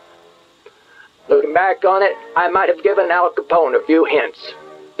 Looking back on it, I might have given Al Capone a few hints.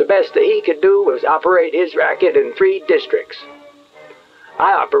 The best that he could do was operate his racket in 3 districts.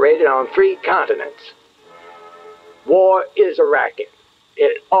 I operated on 3 continents. War is a racket.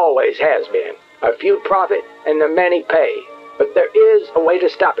 It always has been. A few profit and the many pay. But there is a way to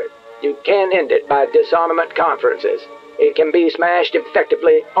stop it. You can end it by disarmament conferences. It can be smashed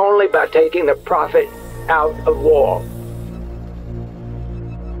effectively only by taking the profit out of war.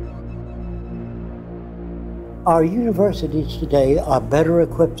 Our universities today are better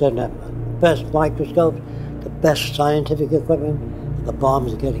equipped than ever. Best microscopes, the best scientific equipment. The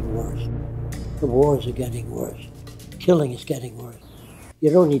bombs are getting worse. The wars are getting worse. Killing is getting worse.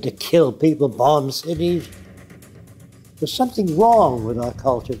 You don't need to kill people, bomb cities. There's something wrong with our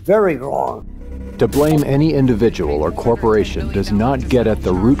culture, very wrong. To blame any individual or corporation does not get at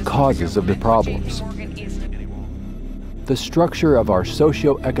the root causes of the problems. The structure of our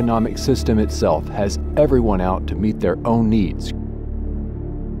socio-economic system itself has everyone out to meet their own needs,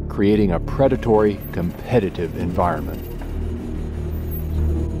 creating a predatory, competitive environment.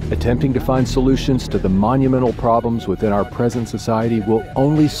 Attempting to find solutions to the monumental problems within our present society will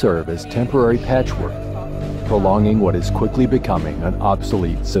only serve as temporary patchwork, prolonging what is quickly becoming an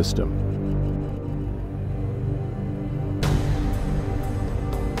obsolete system.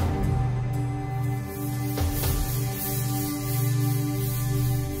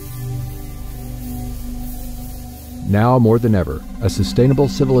 Now more than ever, a sustainable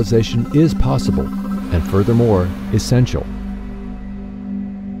civilization is possible, and furthermore, essential.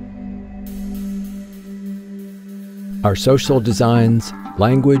 Our social designs,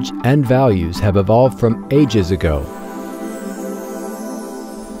 language, and values have evolved from ages ago.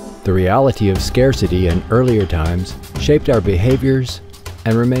 The reality of scarcity in earlier times shaped our behaviors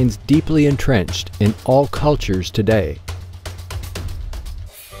and remains deeply entrenched in all cultures today.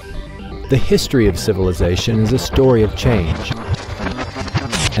 The history of civilization is a story of change,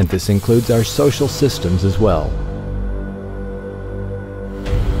 and this includes our social systems as well.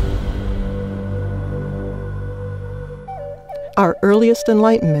 Our earliest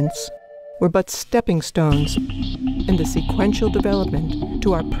enlightenments were but stepping stones in the sequential development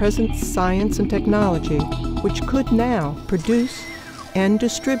to our present science and technology, which could now produce and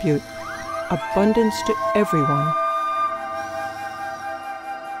distribute abundance to everyone.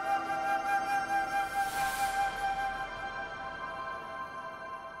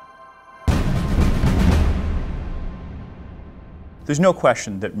 There's no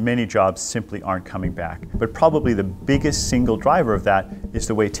question that many jobs simply aren't coming back, but probably the biggest single driver of that is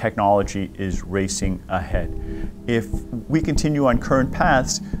the way technology is racing ahead. If we continue on current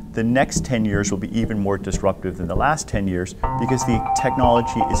paths, the next 10 years will be even more disruptive than the last 10 years because the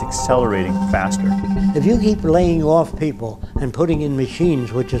technology is accelerating faster. If you keep laying off people and putting in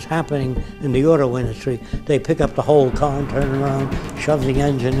machines, which is happening in the auto industry, they pick up the whole car and turn around, shove the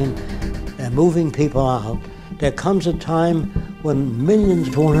engine in, and moving people out. There comes a time when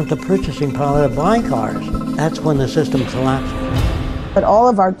millions won't have the purchasing power to buy cars. That's when the system collapses. But all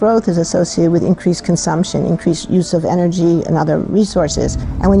of our growth is associated with increased consumption, increased use of energy and other resources.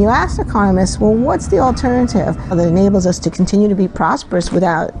 And when you ask economists, well, what's the alternative that enables us to continue to be prosperous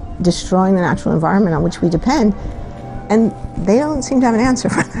without destroying the natural environment on which we depend? And they don't seem to have an answer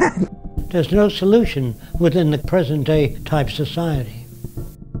for that. There's no solution within the present day type society.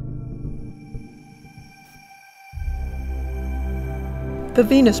 The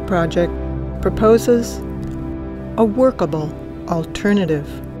Venus Project proposes a workable alternative.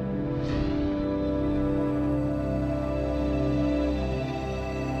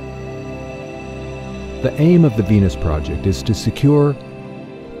 The aim of the Venus Project is to secure,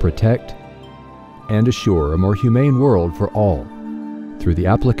 protect, and assure a more humane world for all through the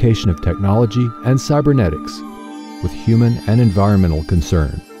application of technology and cybernetics with human and environmental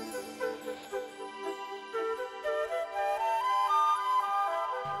concern.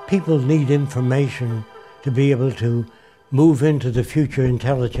 People need information to be able to move into the future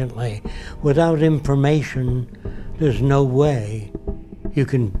intelligently. Without information, there's no way you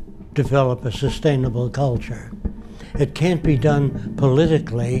can develop a sustainable culture. It can't be done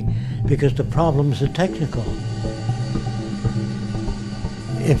politically because the problems are technical.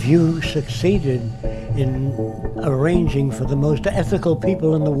 If you succeeded in arranging for the most ethical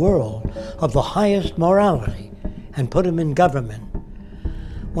people in the world of the highest morality and put them in government,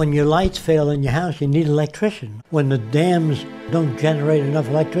 when your lights fail in your house, you need an electrician. When the dams don't generate enough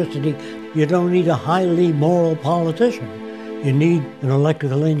electricity, you don't need a highly moral politician. You need an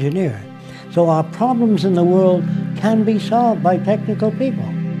electrical engineer. So our problems in the world can be solved by technical people.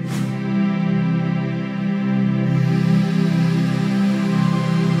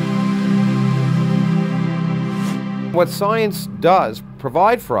 What science does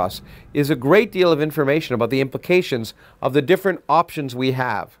provide for us is a great deal of information about the implications of the different options we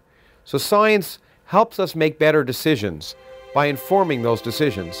have. So science helps us make better decisions by informing those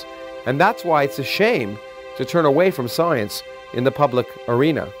decisions. And that's why it's a shame to turn away from science in the public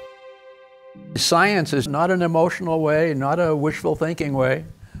arena. Science is not an emotional way, not a wishful thinking way,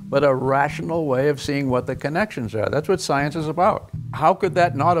 but a rational way of seeing what the connections are. That's what science is about. How could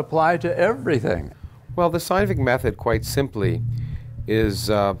that not apply to everything? Well, the scientific method, quite simply, is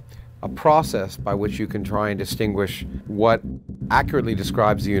a process by which you can try and distinguish what accurately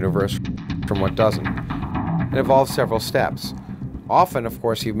describes the universe from what doesn't. It involves several steps. Often, of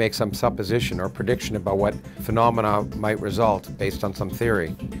course, you make some supposition or prediction about what phenomena might result based on some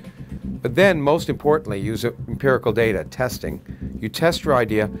theory. But then, most importantly, use empirical data, testing. You test your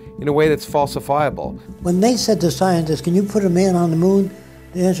idea in a way that's falsifiable. When they said to scientists, can you put a man on the moon?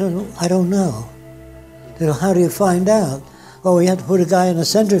 The answer was, I don't know. They go, how do you find out? Well, we have to put a guy in a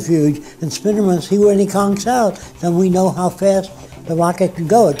centrifuge and spin him and see when he conks out. Then we know how fast the rocket can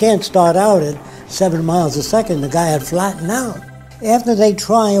go. It can't start out at 7 miles a second. The guy would flatten out. After they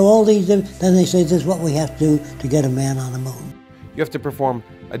try all these, then they say, this is what we have to do to get a man on the moon. You have to perform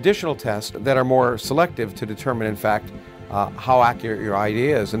additional tests that are more selective to determine, in fact, how accurate your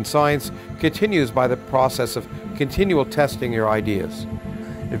idea is. And science continues by the process of continual testing your ideas.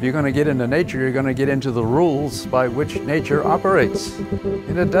 If you're going to get into nature, you're going to get into the rules by which nature operates.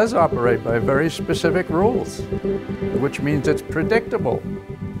 And it does operate by very specific rules, which means it's predictable.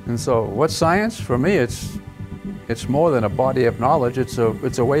 And so what's science? For me, it's more than a body of knowledge, it's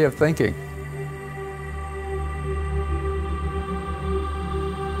a way of thinking.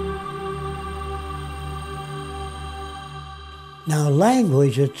 Now,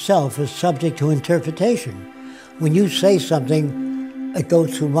 language itself is subject to interpretation. When you say something, it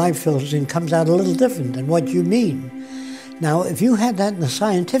goes through my filters and comes out a little different than what you mean. Now, if you had that in the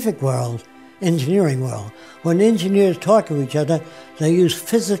scientific world, engineering world, when engineers talk to each other, they use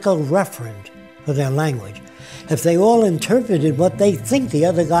physical reference for their language. If they all interpreted what they think the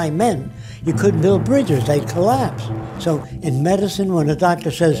other guy meant, you couldn't build bridges, they'd collapse. So in medicine, when a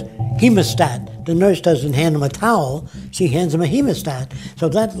doctor says hemostat, the nurse doesn't hand him a towel, she hands him a hemostat. So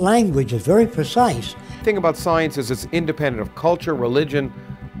that language is very precise. The thing about science is it's independent of culture, religion,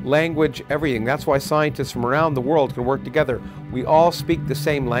 language, everything. That's why scientists from around the world can work together. We all speak the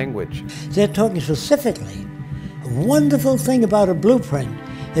same language. They're talking specifically. A wonderful thing about a blueprint,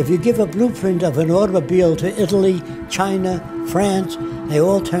 if you give a blueprint of an automobile to Italy, China, France, they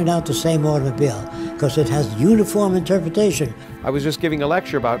all turn out the same automobile because it has uniform interpretation. I was just giving a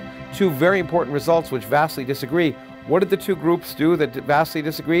lecture about two very important results which vastly disagree. What did the two groups do that vastly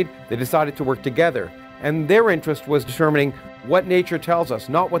disagreed? They decided to work together. And their interest was determining what nature tells us,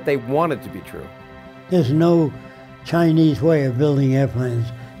 not what they wanted to be true. There's no Chinese way of building airplanes.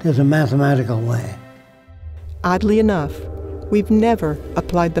 There's a mathematical way. Oddly enough, we've never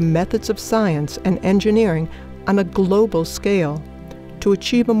applied the methods of science and engineering on a global scale to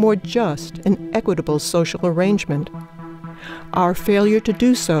achieve a more just and equitable social arrangement. Our failure to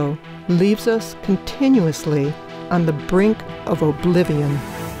do so leaves us continuously on the brink of oblivion.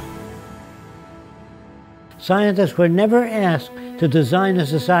 Scientists were never asked to design a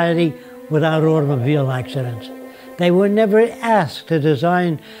society without automobile accidents. They were never asked to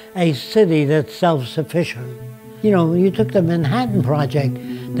design a city that's self-sufficient. You know, you took the Manhattan Project,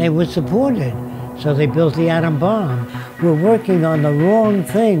 they were supported, so they built the atom bomb. We're working on the wrong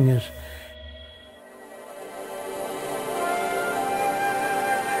things.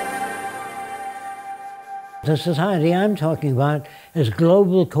 The society I'm talking about is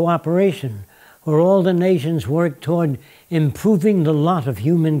global cooperation, where all the nations work toward improving the lot of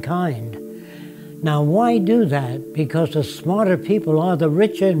humankind. Now, why do that? Because the smarter people are, the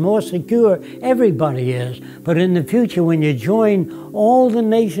richer and more secure everybody is. But in the future, when you join all the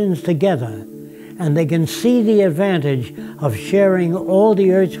nations together, and they can see the advantage of sharing all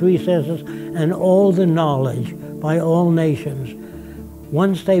the Earth's resources and all the knowledge by all nations,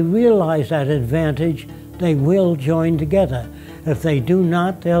 once they realize that advantage, they will join together. If they do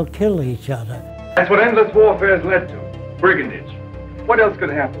not, they'll kill each other. That's what endless warfare has led to. Brigandage. What else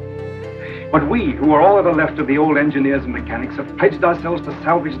could happen? But we, who are all that are left of the old engineers and mechanics, have pledged ourselves to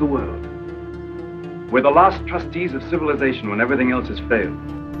salvage the world. We're the last trustees of civilization when everything else has failed.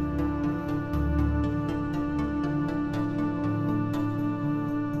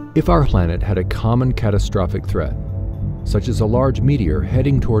 If our planet had a common catastrophic threat, such as a large meteor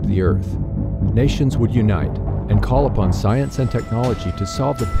heading toward the Earth, nations would unite and call upon science and technology to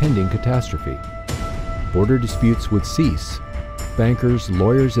solve the pending catastrophe. Border disputes would cease. Bankers,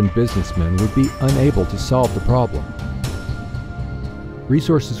 lawyers, and businessmen would be unable to solve the problem.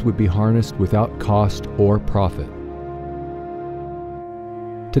 Resources would be harnessed without cost or profit.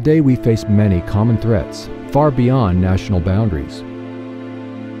 Today we face many common threats, far beyond national boundaries.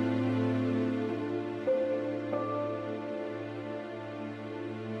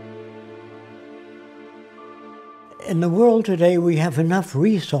 In the world today, we have enough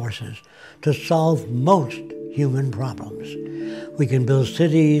resources to solve most human problems. We can build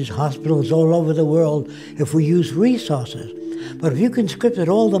cities, hospitals all over the world if we use resources. But if you conscripted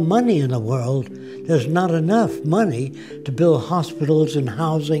all the money in the world, there's not enough money to build hospitals and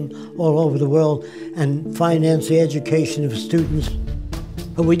housing all over the world and finance the education of students.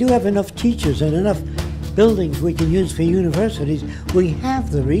 But we do have enough teachers and enough buildings we can use for universities. We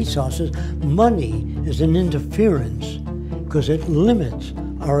have the resources. Money is an interference because it limits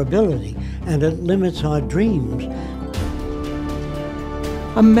our ability and it limits our dreams.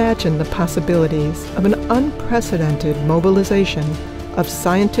 Imagine the possibilities of an unprecedented mobilization of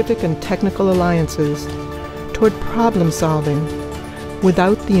scientific and technical alliances toward problem solving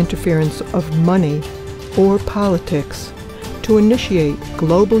without the interference of money or politics to initiate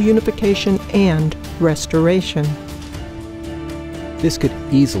global unification and restoration. This could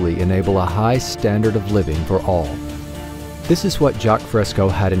easily enable a high standard of living for all. This is what Jacque Fresco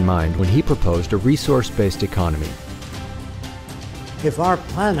had in mind when he proposed a resource-based economy. If our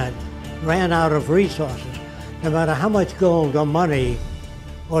planet ran out of resources, no matter how much gold or money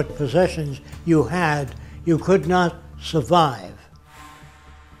or possessions you had, you could not survive.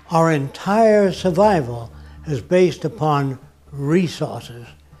 Our entire survival is based upon resources.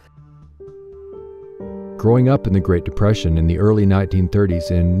 Growing up in the Great Depression in the early 1930s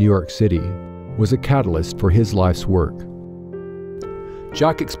in New York City was a catalyst for his life's work.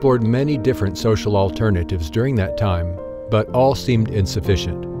 Jacque explored many different social alternatives during that time, but all seemed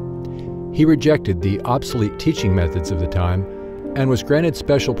insufficient. He rejected the obsolete teaching methods of the time and was granted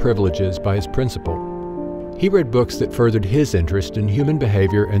special privileges by his principal. He read books that furthered his interest in human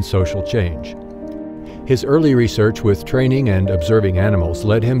behavior and social change. His early research with training and observing animals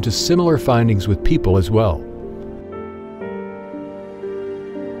led him to similar findings with people as well.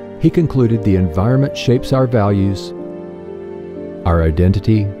 He concluded the environment shapes our values, our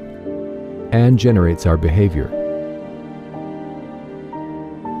identity, and generates our behavior.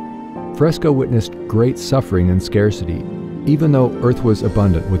 Fresco witnessed great suffering and scarcity, even though Earth was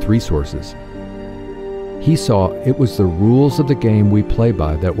abundant with resources. He saw it was the rules of the game we play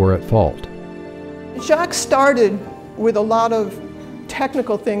by that were at fault. Jacque started with a lot of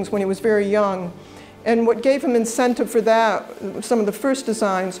technical things when he was very young, and what gave him incentive for that, some of the first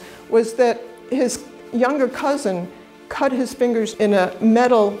designs, was that his younger cousin cut his fingers in a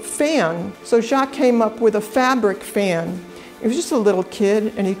metal fan. So Jacque came up with a fabric fan. He was just a little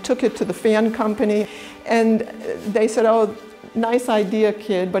kid, and he took it to the fan company, and they said, "Oh, nice idea,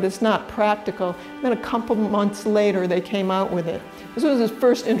 kid, but it's not practical." And then a couple months later, they came out with it. This was his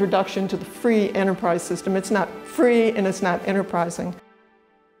first introduction to the free enterprise system. It's not free and it's not enterprising.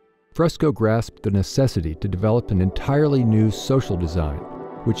 Fresco grasped the necessity to develop an entirely new social design,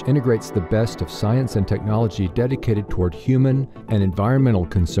 which integrates the best of science and technology dedicated toward human and environmental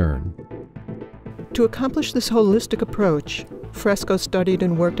concern. To accomplish this holistic approach, Fresco studied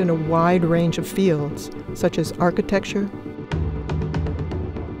and worked in a wide range of fields, such as architecture,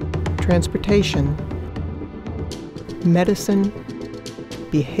 transportation, medicine,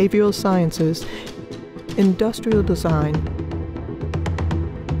 behavioral sciences, industrial design,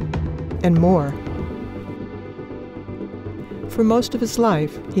 and more. For most of his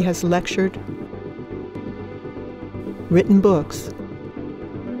life, he has lectured, written books,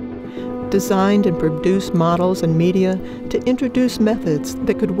 designed and produced models and media to introduce methods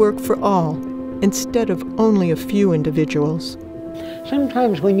that could work for all instead of only a few individuals.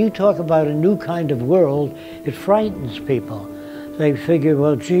 Sometimes when you talk about a new kind of world, it frightens people. They figure,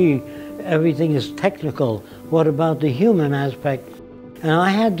 well, gee, everything is technical. What about the human aspect? And I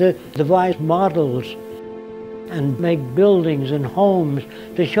had to devise models and make buildings and homes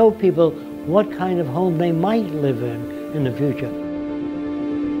to show people what kind of home they might live in the future.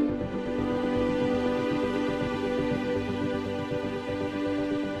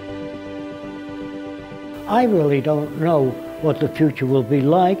 I really don't know what the future will be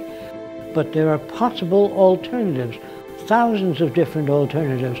like, but there are possible alternatives, thousands of different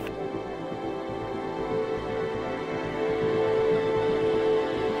alternatives.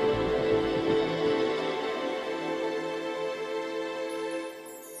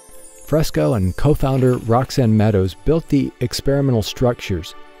 Fresco and co-founder Roxanne Meadows built the experimental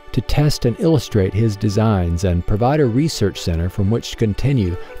structures to test and illustrate his designs and provide a research center from which to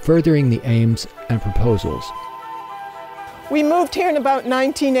continue furthering the aims and proposals. We moved here in about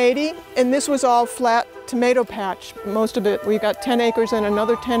 1980, and this was all flat tomato patch, most of it. We got 10 acres and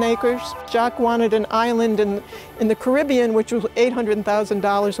another 10 acres. Jacque wanted an island in the Caribbean, which was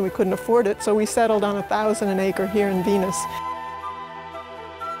 $800,000, and we couldn't afford it, so we settled on 1,000 an acre here in Venus.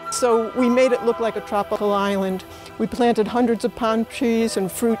 So we made it look like a tropical island. We planted hundreds of palm trees and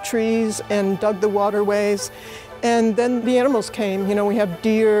fruit trees and dug the waterways. And then the animals came. You know, we have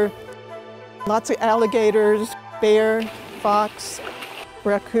deer, lots of alligators, bear, fox,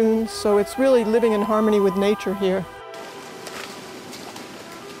 raccoons. So it's really living in harmony with nature here.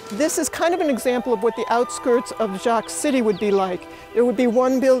 This is kind of an example of what the outskirts of Jacque City would be like. There would be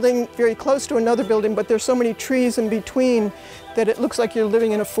one building very close to another building, but there's so many trees in between that it looks like you're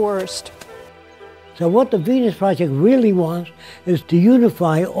living in a forest. So what the Venus Project really wants is to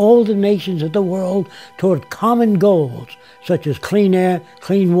unify all the nations of the world toward common goals, such as clean air,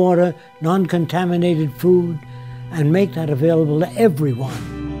 clean water, non-contaminated food, and make that available to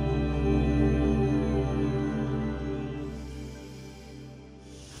everyone.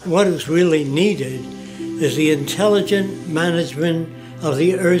 What is really needed is the intelligent management of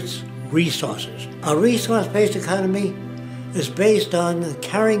the Earth's resources. A resource-based economy is based on the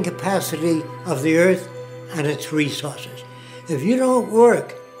carrying capacity of the Earth and its resources. If you don't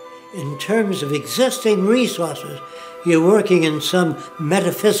work in terms of existing resources, you're working in some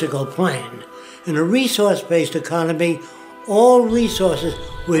metaphysical plane. In a resource-based economy, all resources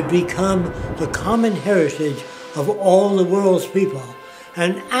would become the common heritage of all the world's people,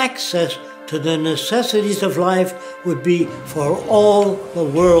 and access to the necessities of life would be for all the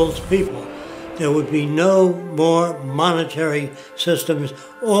world's people. There would be no more monetary systems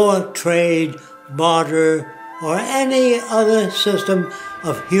or trade, barter, or any other system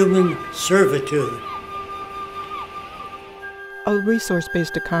of human servitude. A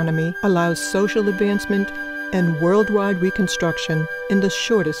resource-based economy allows social advancement and worldwide reconstruction in the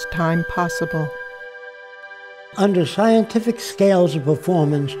shortest time possible. Under scientific scales of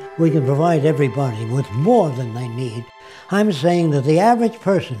performance, we can provide everybody with more than they need. I'm saying that the average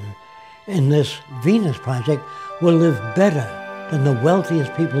person in this Venus Project will live better than the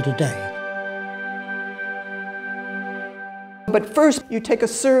wealthiest people today. But first, you take a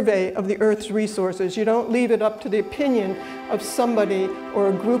survey of the Earth's resources. You don't leave it up to the opinion of somebody or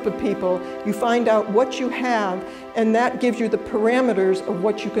a group of people. You find out what you have, and that gives you the parameters of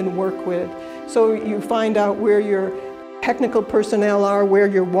what you can work with. So you find out where your technical personnel are, where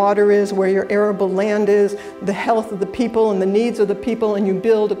your water is, where your arable land is, the health of the people and the needs of the people, and you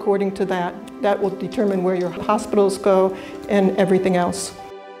build according to that. That will determine where your hospitals go and everything else.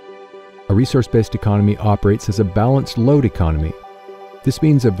 A resource-based economy operates as a balanced load economy. This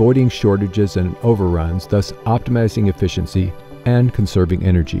means avoiding shortages and overruns, thus optimizing efficiency and conserving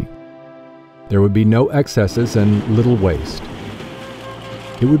energy. There would be no excesses and little waste.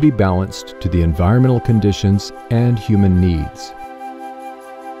 It would be balanced to the environmental conditions and human needs.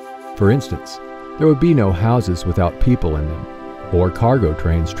 For instance, there would be no houses without people in them, or cargo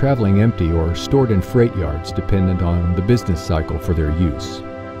trains traveling empty or stored in freight yards dependent on the business cycle for their use.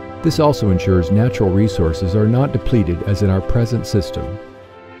 This also ensures natural resources are not depleted as in our present system.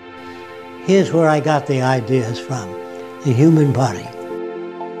 Here's where I got the ideas from: the human body.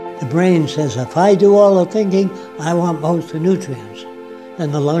 The brain says, if I do all the thinking, I want most of the nutrients.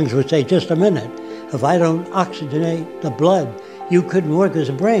 Then the lungs would say, just a minute. if I don't oxygenate the blood, you couldn't work as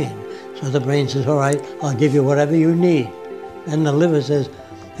a brain. So the brain says, all right, I'll give you whatever you need. And the liver says,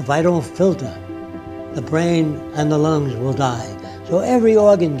 if I don't filter, the brain and the lungs will die. So every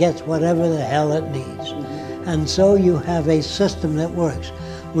organ gets whatever the hell it needs. And so you have a system that works.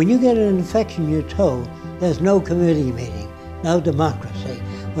 When you get an infection in your toe, there's no committee meeting, no democracy,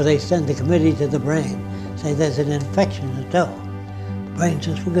 where they send the committee to the brain, say there's an infection in the toe. The brain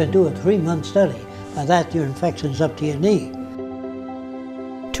says, we're going to do a 3-month study. By that, your infection's up to your knee.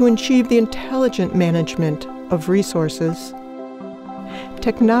 To achieve the intelligent management of resources,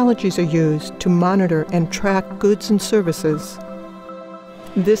 technologies are used to monitor and track goods and services.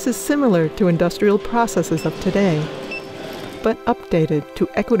 This is similar to industrial processes of today, but updated to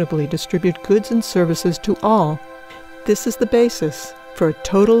equitably distribute goods and services to all. This is the basis for a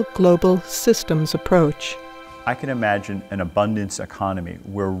total global systems approach. I can imagine an abundance economy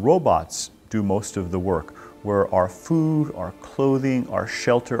where robots do most of the work, where our food, our clothing, our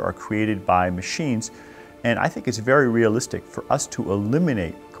shelter are created by machines. And I think it's very realistic for us to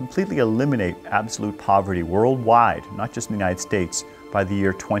completely eliminate absolute poverty worldwide, not just in the United States, by the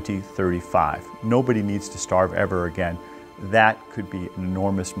year 2035. Nobody needs to starve ever again. That could be an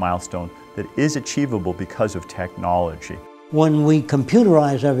enormous milestone that is achievable because of technology. When we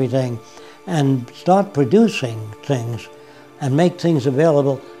computerize everything and start producing things and make things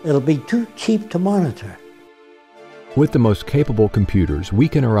available, it'll be too cheap to monitor. With the most capable computers, we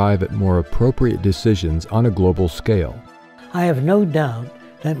can arrive at more appropriate decisions on a global scale. I have no doubt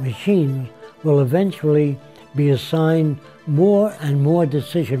that machines will eventually be assigned more and more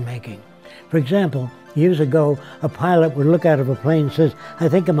decision-making. For example, years ago, a pilot would look out of a plane and says, I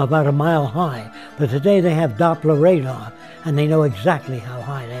think I'm about a mile high. But today they have Doppler radar, and they know exactly how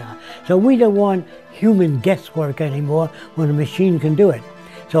high they are. So we don't want human guesswork anymore when a machine can do it.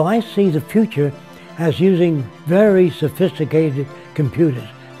 So I see the future as using very sophisticated computers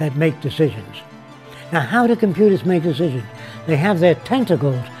that make decisions. Now, how do computers make decisions? They have their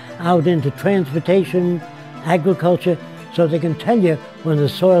tentacles out into transportation, agriculture, so they can tell you when the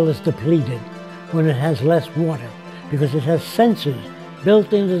soil is depleted, when it has less water, because it has sensors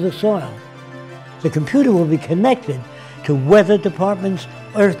built into the soil. The computer will be connected to weather departments,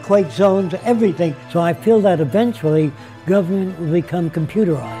 earthquake zones, everything. So I feel that eventually government will become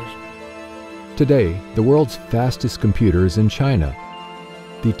computerized. Today, the world's fastest computer is in China.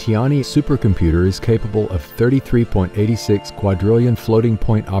 The Tianyi supercomputer is capable of 33.86 quadrillion floating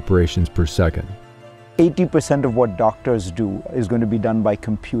point operations per second. 80% of what doctors do is going to be done by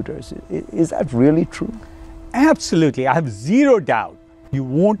computers. Is that really true? Absolutely. I have zero doubt. You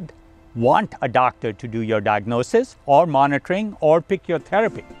won't want a doctor to do your diagnosis or monitoring or pick your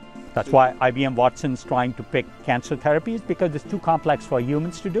therapy. That's why IBM Watson's trying to pick cancer therapies, because it's too complex for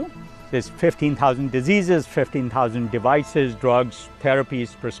humans to do. There's 15,000 diseases, 15,000 devices, drugs,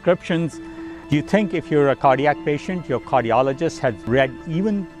 therapies, prescriptions. Do you think if you're a cardiac patient, your cardiologist has read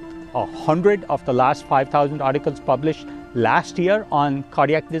even 100 of the last 5,000 articles published last year on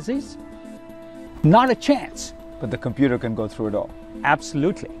cardiac disease? Not a chance. But the computer can go through it all.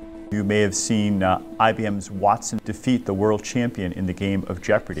 Absolutely. You may have seen IBM's Watson defeat the world champion in the game of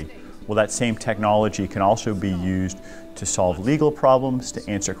Jeopardy. Well, that same technology can also be used to solve legal problems, to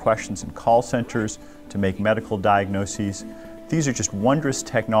answer questions in call centers, to make medical diagnoses. These are just wondrous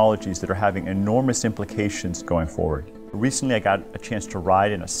technologies that are having enormous implications going forward. Recently, I got a chance to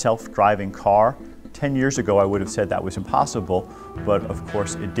ride in a self-driving car. 10 years ago, I would have said that was impossible, but of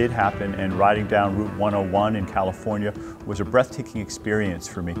course it did happen, and riding down Route 101 in California was a breathtaking experience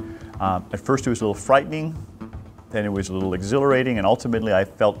for me. At first it was a little frightening, then it was a little exhilarating, and ultimately I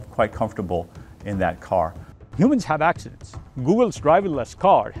felt quite comfortable in that car. Humans have accidents. Google's driverless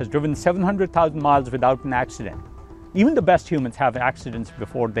car has driven 700,000 miles without an accident. Even the best humans have accidents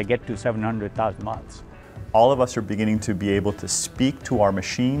before they get to 700,000 miles. All of us are beginning to be able to speak to our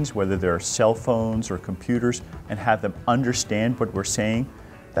machines, whether they're cell phones or computers, and have them understand what we're saying.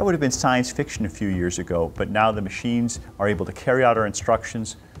 That would have been science fiction a few years ago, but now the machines are able to carry out our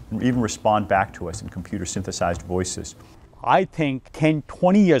instructions and even respond back to us in computer-synthesized voices. I think 10,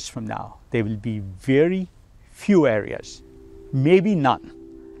 20 years from now, there will be very few areas, maybe none,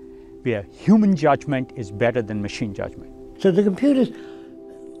 where human judgment is better than machine judgment. So the computers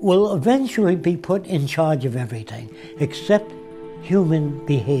will eventually be put in charge of everything except human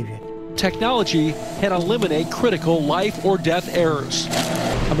behavior. Technology can eliminate critical life or death errors.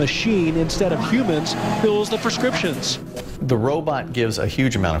 A machine, instead of humans, fills the prescriptions. The robot gives a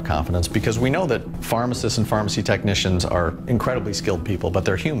huge amount of confidence because we know that pharmacists and pharmacy technicians are incredibly skilled people, but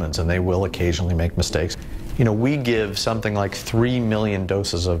they're humans and they will occasionally make mistakes. You know, we give something like 3 million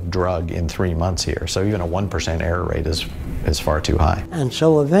doses of drug in 3 months here, so even a 1% error rate is far too high. And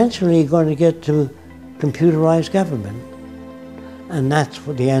so eventually you're going to get to computerized government, and that's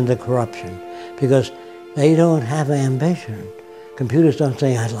the end of corruption, because they don't have ambition. Computers don't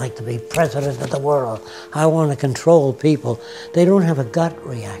say, I'd like to be president of the world, I want to control people. They don't have a gut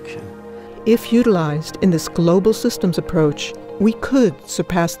reaction. If utilized in this global systems approach, we could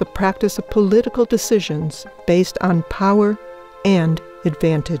surpass the practice of political decisions based on power and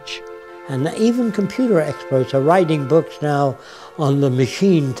advantage. And even computer experts are writing books now on the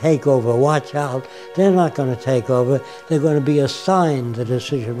machine takeover. Watch out, they're not going to take over, they're going to be assigned the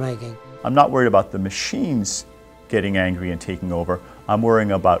decision making. I'm not worried about the machines getting angry and taking over. I'm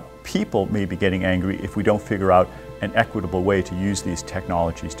worrying about people maybe getting angry if we don't figure out an equitable way to use these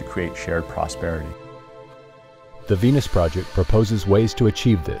technologies to create shared prosperity. The Venus Project proposes ways to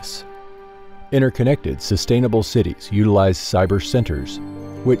achieve this. Interconnected, sustainable cities utilize cyber centers,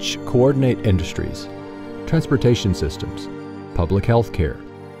 which coordinate industries, transportation systems, public health care,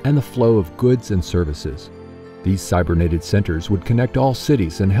 and the flow of goods and services. These cybernated centers would connect all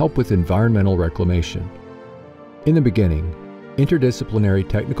cities and help with environmental reclamation. In the beginning, interdisciplinary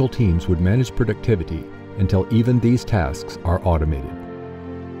technical teams would manage productivity until even these tasks are automated.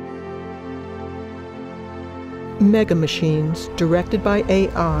 Mega machines directed by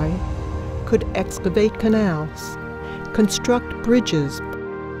AI could excavate canals, construct bridges,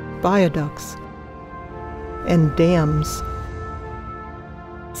 viaducts, and dams.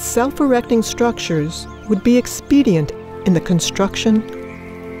 Self-erecting structures would be expedient in the construction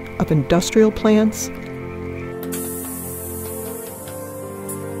of industrial plants,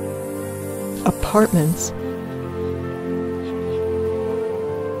 apartments,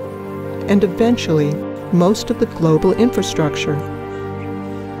 and eventually most of the global infrastructure.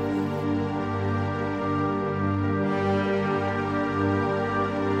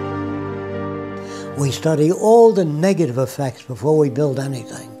 We study all the negative effects before we build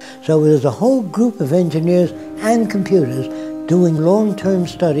anything. So there's a whole group of engineers and computers doing long-term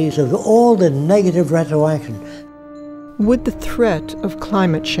studies of all the negative retroaction. With the threat of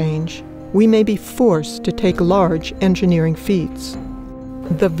climate change, we may be forced to take large engineering feats.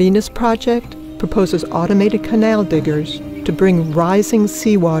 The Venus Project proposes automated canal diggers to bring rising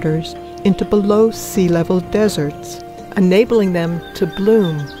seawaters into below sea level deserts, enabling them to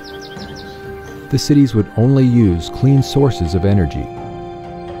bloom. The cities would only use clean sources of energy.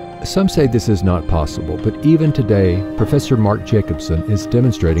 Some say this is not possible, but even today, Professor Mark Jacobson is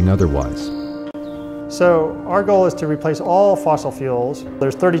demonstrating otherwise. So our goal is to replace all fossil fuels.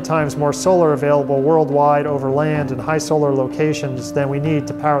 There's 30 times more solar available worldwide over land in high solar locations than we need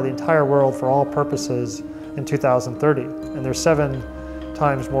to power the entire world for all purposes in 2030. And there's 7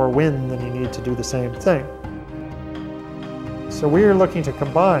 times more wind than you need to do the same thing. So we are looking to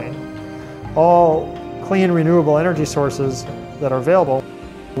combine all clean renewable energy sources that are available: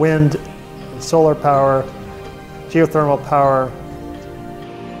 wind, solar power, geothermal power,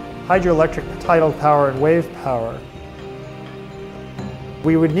 hydroelectric tidal power, and wave power.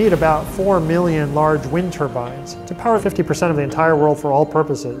 We would need about 4 million large wind turbines to power 50% of the entire world for all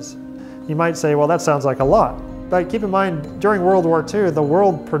purposes. You might say, well, that sounds like a lot. But keep in mind, during World War II, the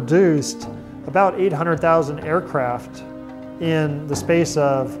world produced about 800,000 aircraft in the space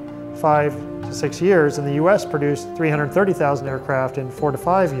of 5 to 6 years, and the US produced 330,000 aircraft in 4 to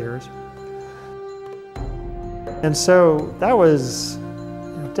 5 years. And so that was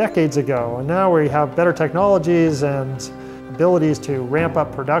decades ago, and now we have better technologies and abilities to ramp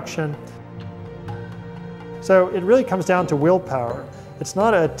up production. So it really comes down to willpower. It's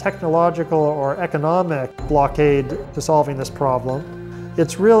not a technological or economic blockade to solving this problem.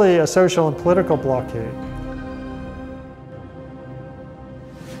 It's really a social and political blockade.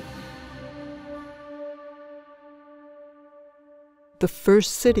 The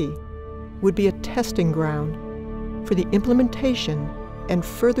first city would be a testing ground for the implementation and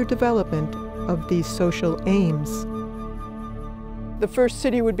further development of these social aims. The first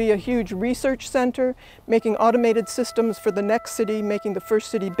city would be a huge research center, making automated systems for the next city, making the first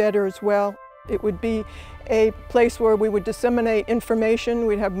city better as well. It would be a place where we would disseminate information.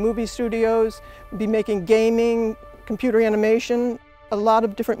 We'd have movie studios, we'd be making gaming, computer animation, a lot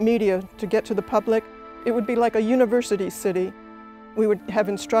of different media to get to the public. It would be like a university city. We would have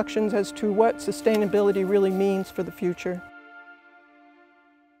instructions as to what sustainability really means for the future.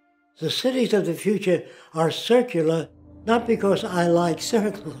 The cities of the future are circular, not because I like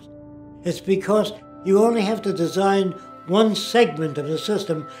circles. It's because you only have to design one segment of the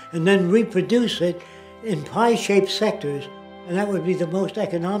system and then reproduce it in pie-shaped sectors, and that would be the most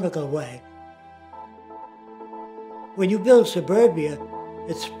economical way. When you build suburbia,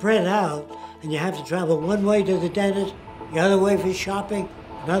 it's spread out, and you have to travel one way to the dentist, the other way for shopping,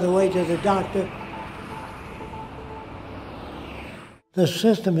 another way to the doctor. The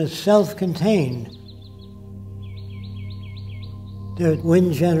system is self-contained. There are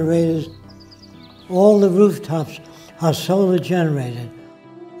wind generators. All the rooftops are solar generated.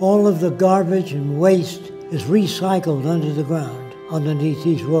 All of the garbage and waste is recycled under the ground, underneath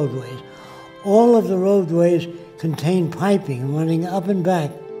these roadways. All of the roadways contain piping running up and back,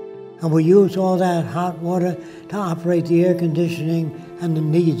 and we use all that hot water to operate the air conditioning and the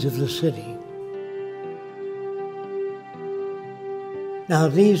needs of the city. Now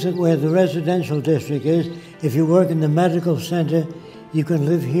these are where the residential district is. If you work in the medical center, you can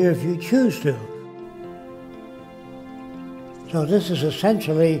live here if you choose to. So this is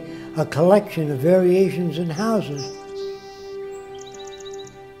essentially a collection of variations in houses.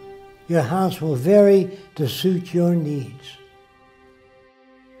 Your house will vary to suit your needs.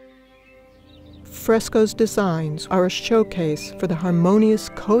 Fresco's designs are a showcase for the harmonious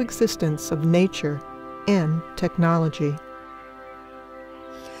coexistence of nature and technology.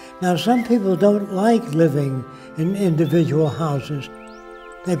 Now, some people don't like living in individual houses.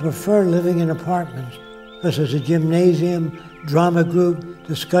 They prefer living in apartments because there's a gymnasium, drama group,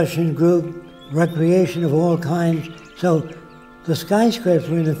 discussion group, recreation of all kinds. So the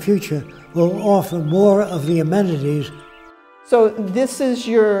skyscraper in the future will offer more of the amenities. So this is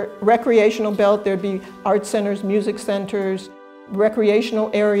your recreational belt. There'd be art centers, music centers, recreational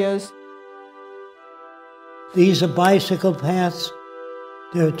areas. These are bicycle paths.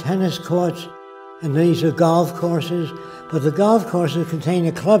 There are tennis courts, and these are golf courses. But the golf courses contain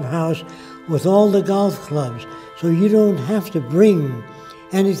a clubhouse with all the golf clubs. So you don't have to bring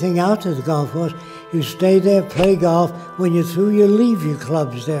anything out to the golf course. You stay there, play golf. When you're through, you leave your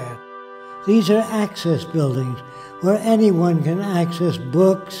clubs there. These are access buildings where anyone can access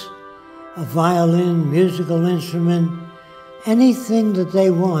books, a violin, musical instrument. Anything that they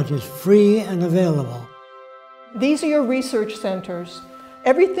want is free and available. These are your research centers.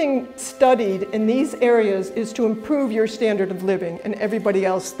 Everything studied in these areas is to improve your standard of living and everybody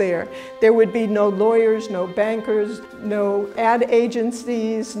else there. There would be no lawyers, no bankers, no ad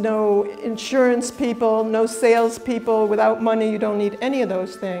agencies, no insurance people, no salespeople. Without money, you don't need any of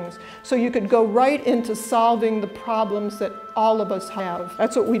those things. So you could go right into solving the problems that all of us have.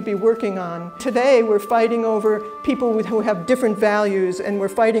 That's what we'd be working on. Today, we're fighting over people who have different values, and we're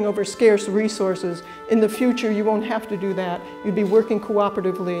fighting over scarce resources. In the future, you won't have to do that. You'd be working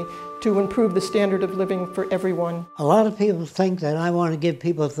cooperatively to improve the standard of living for everyone. A lot of people think that I want to give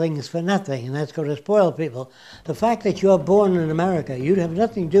people things for nothing, and that's going to spoil people. The fact that you're born in America, you'd have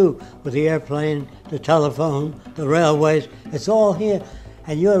nothing to do with the airplane, the telephone, the railways. It's all here.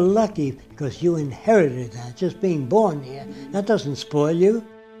 And you're lucky because you inherited that, just being born here. That doesn't spoil you.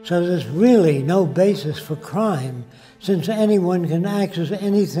 So there's really no basis for crime. Since anyone can access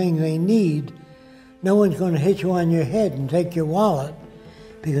anything they need, no one's going to hit you on your head and take your wallet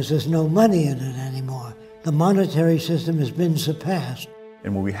because there's no money in it anymore. The monetary system has been surpassed.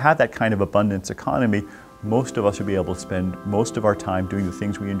 And when we have that kind of abundance economy, most of us will be able to spend most of our time doing the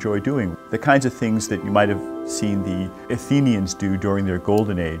things we enjoy doing. The kinds of things that you might have seen the Athenians do during their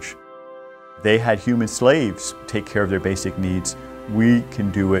golden age. They had human slaves take care of their basic needs. We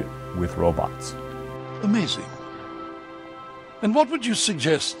can do it with robots. Amazing. And what would you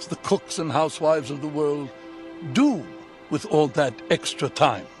suggest the cooks and housewives of the world do with all that extra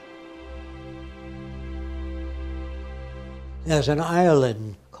time? There's an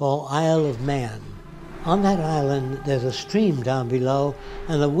island called Isle of Man. On that island, there's a stream down below,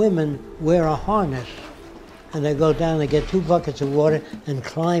 and the women wear a harness. And they go down, they get 2 buckets of water and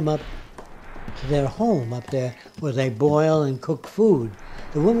climb up to their home up there where they boil and cook food.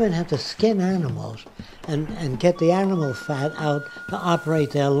 The women have to skin animals and get the animal fat out to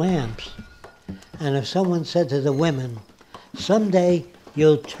operate their lamps. And if someone said to the women, someday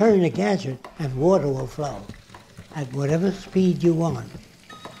you'll turn a gadget and water will flow at whatever speed you want,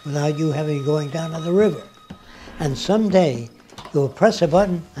 without you having going down to the river. And someday you'll press a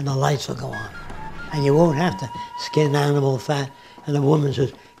button and the lights will go on. And you won't have to skin animal fat. And the woman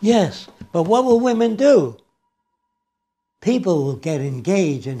says, yes, but what will women do? People will get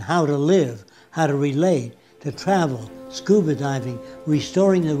engaged in how to live, how to relate, to travel, scuba diving,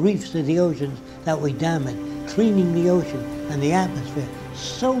 restoring the reefs of the oceans that we damage, cleaning the ocean and the atmosphere.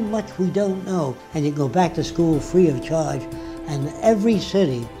 So much we don't know. And you go back to school free of charge. And every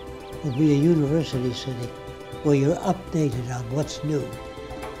city will be a university city where you're updated on what's new.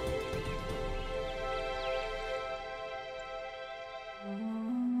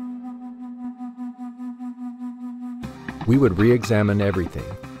 we would re-examine everything,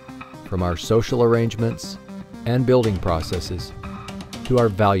 from our social arrangements and building processes to our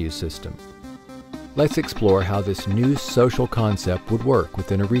value system. Let's explore how this new social concept would work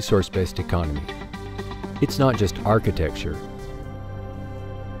within a resource-based economy. It's not just architecture,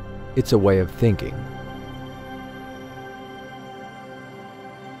 it's a way of thinking.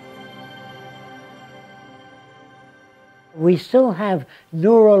 We still have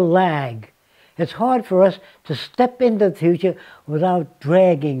neural lag. It's hard for us to step into the future without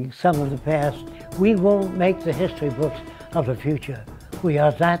dragging some of the past. We won't make the history books of the future. We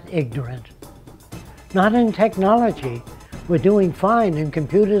are that ignorant. Not in technology. We're doing fine in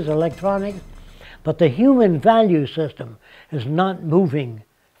computers, electronics, but the human value system is not moving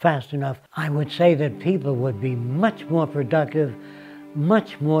fast enough. I would say that people would be much more productive,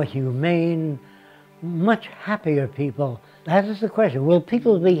 much more humane, much happier people. That is the question. Will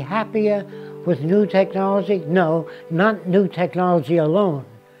people be happier with new technology? No, not new technology alone,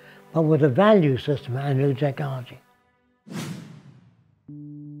 but with a value system and new technology.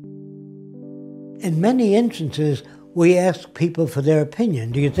 In many instances, we ask people for their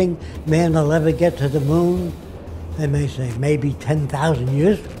opinion. Do you think man will ever get to the moon? They may say, maybe 10,000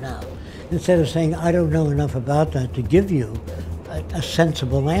 years from now. Instead of saying, I don't know enough about that to give you a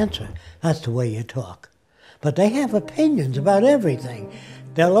sensible answer. That's the way you talk. But they have opinions about everything.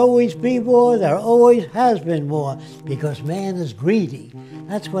 There'll always be war, there always has been war, because man is greedy.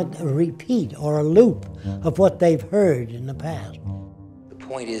 That's what a repeat or a loop of what they've heard in the past. The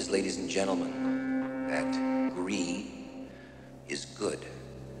point is, ladies and gentlemen, that greed is good.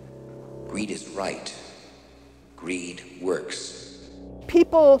 Greed is right. Greed works.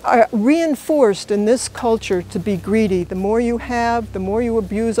 People are reinforced in this culture to be greedy. The more you have, the more you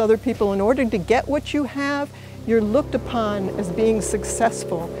abuse other people. In order to get what you have, you're looked upon as being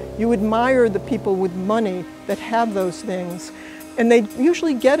successful. You admire the people with money that have those things. And they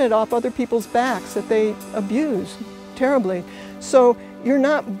usually get it off other people's backs that they abuse terribly. So you're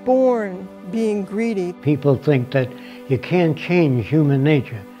not born being greedy. People think that you can't change human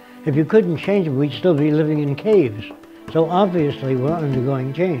nature. If you couldn't change it, we'd still be living in caves. So obviously we're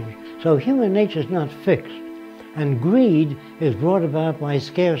undergoing change. So human nature is not fixed. And greed is brought about by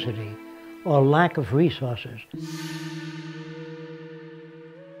scarcity or lack of resources.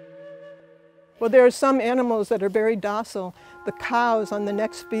 Well, there are some animals that are very docile. The cows on the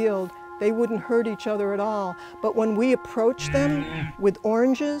next field, they wouldn't hurt each other at all. But when we approach them with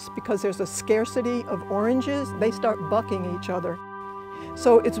oranges, because there's a scarcity of oranges, they start bucking each other.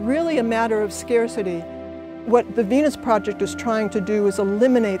 So it's really a matter of scarcity. What the Venus Project is trying to do is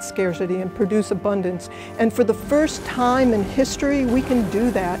eliminate scarcity and produce abundance. And for the first time in history, we can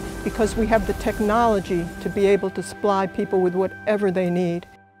do that because we have the technology to be able to supply people with whatever they need.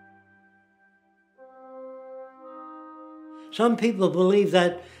 Some people believe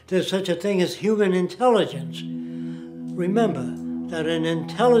that there's such a thing as human intelligence. Remember that an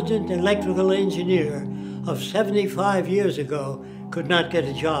intelligent electrical engineer of 75 years ago could not get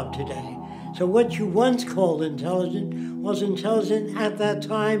a job today. So what you once called intelligent was intelligent at that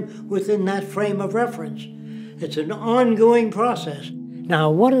time within that frame of reference. It's an ongoing process. Now,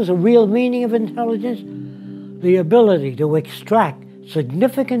 what is the real meaning of intelligence? The ability to extract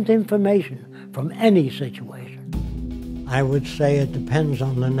significant information from any situation. I would say it depends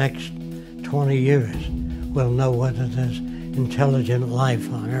on the next 20 years. We'll know whether there's intelligent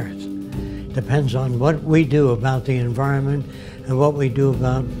life on Earth. Depends on what we do about the environment and what we do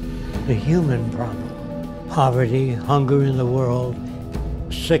about the human problem. Poverty, hunger in the world,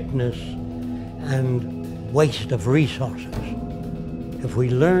 sickness, and waste of resources. If we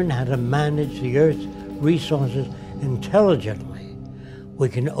learn how to manage the Earth's resources intelligently, we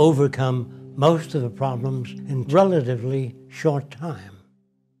can overcome most of the problems in relatively short time.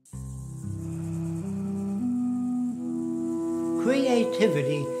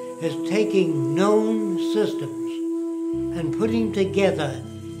 Creativity is taking known systems and putting together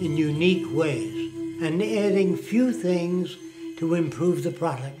in unique ways and adding few things to improve the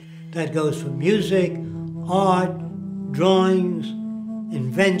product. That goes for music, art, drawings,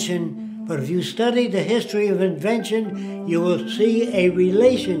 invention. But if you study the history of invention, you will see a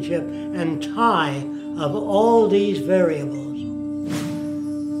relationship and tie of all these variables.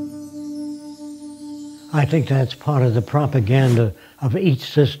 I think that's part of the propaganda of each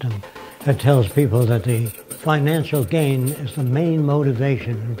system that tells people that the financial gain is the main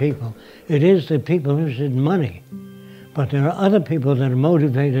motivation in people. It is that people are interested in money, but there are other people that are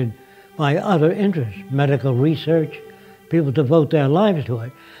motivated by other interests, medical research. People devote their lives to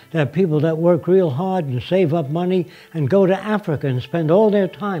it. There are people that work real hard and save up money and go to Africa and spend all their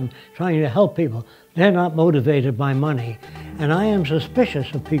time trying to help people. They're not motivated by money, and I am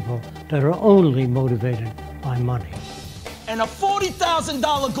suspicious of people that are only motivated by money. And a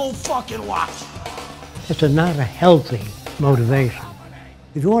 $40,000 gold fucking watch. It's not a healthy motivation.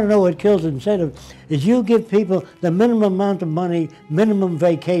 If you want to know what kills incentive, is you give people the minimum amount of money, minimum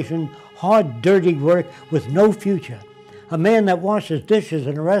vacation, hard, dirty work with no future. A man that washes dishes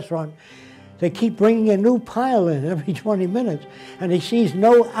in a restaurant, they keep bringing a new pile in every 20 minutes, and he sees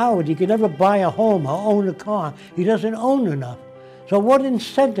no out. He can never buy a home or own a car. He doesn't own enough. So what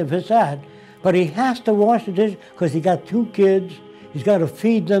incentive is that? But he has to wash the dishes because he got 2 kids, he's got to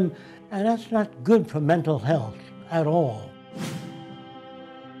feed them, and that's not good for mental health at all.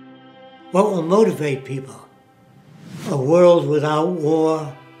 What will motivate people? A world without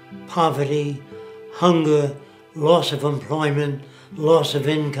war, poverty, hunger, loss of employment, loss of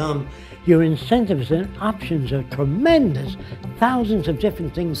income. Your incentives and options are tremendous. Thousands of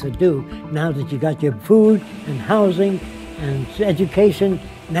different things to do now that you got your food and housing and education.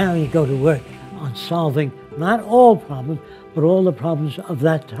 Now you go to work on solving not all problems, but all the problems of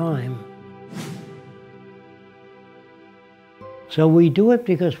that time. So we do it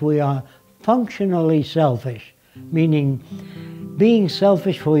because we are functionally selfish, meaning being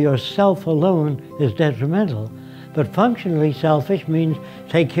selfish for yourself alone is detrimental. But functionally selfish means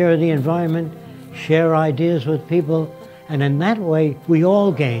take care of the environment, share ideas with people, and in that way we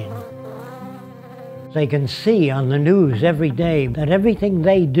all gain. They can see on the news every day that everything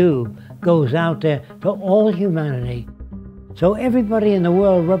they do goes out there to all humanity. So everybody in the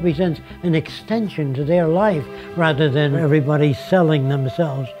world represents an extension to their life rather than everybody selling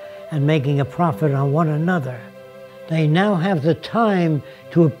themselves and making a profit on one another. They now have the time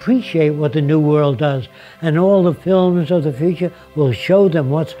to appreciate what the new world does, and all the films of the future will show them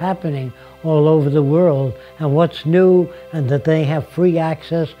what's happening all over the world and what's new, and that they have free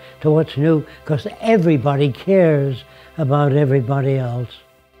access to what's new because everybody cares about everybody else.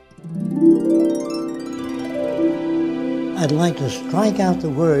 I'd like to strike out the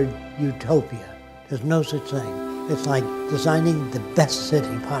word utopia. There's no such thing. It's like designing the best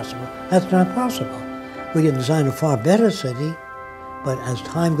city possible. That's not possible. We can design a far better city, but as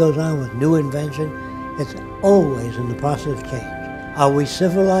time goes on with new invention, it's always in the process of change. Are we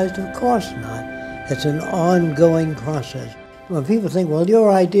civilized? Of course not. It's an ongoing process. When people think, well,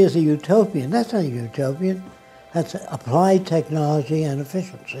 your ideas are utopian, that's not utopian. That's applied technology and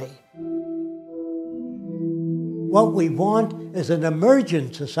efficiency. What we want is an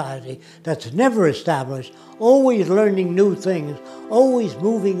emergent society that's never established, always learning new things, always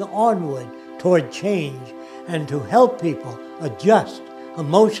moving onward toward change, and to help people adjust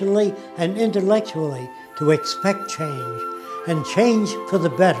emotionally and intellectually to expect change, and change for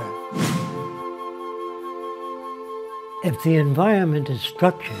the better. If the environment is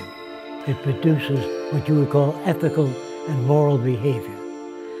structured, it produces what you would call ethical and moral behavior.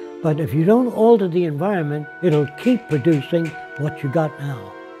 But if you don't alter the environment, it'll keep producing what you got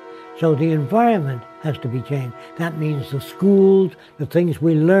now. So the environment has to be changed. That means the schools, the things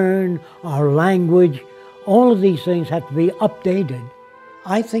we learn, our language, all of these things have to be updated.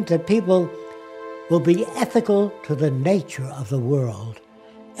 I think that people will be ethical to the nature of the world.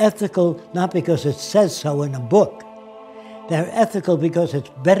 Ethical not because it says so in a book. They're ethical because it's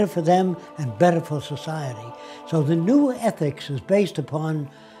better for them and better for society. So the new ethics is based upon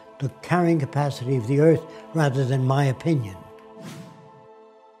the carrying capacity of the earth rather than my opinion.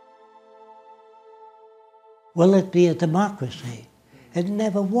 Will it be a democracy? It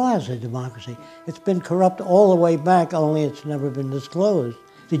never was a democracy. It's been corrupt all the way back, only it's never been disclosed.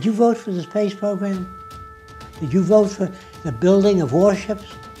 Did you vote for the space program? Did you vote for the building of warships?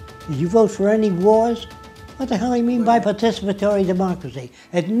 Did you vote for any wars? What the hell do you mean by participatory democracy?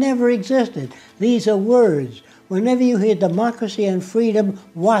 It never existed. These are words. Whenever you hear democracy and freedom,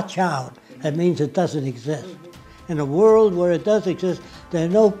 watch out. That means it doesn't exist. In a world where it does exist, there are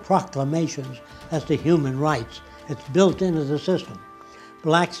no proclamations as to human rights. It's built into the system.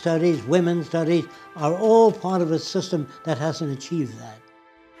 Black studies, women's studies are all part of a system that hasn't achieved that.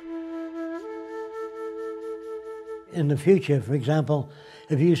 In the future, for example,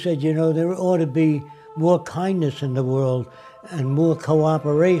 if you said, you know, there ought to be more kindness in the world and more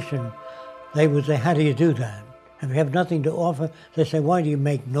cooperation, they would say, how do you do that? If you have nothing to offer, they say, why do you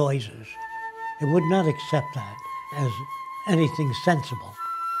make noises? They would not accept that as anything sensible.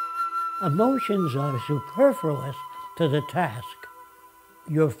 Emotions are superfluous to the task.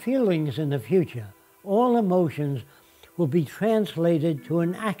 Your feelings in the future, all emotions, will be translated to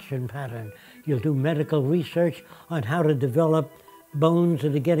an action pattern. You'll do medical research on how to develop bones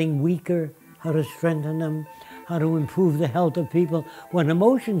that are getting weaker, how to strengthen them, how to improve the health of people. When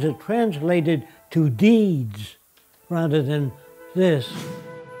emotions are translated to deeds rather than this.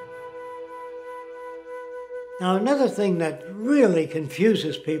 Now, another thing that really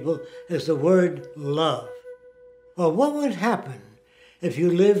confuses people is the word love. Well, what would happen if you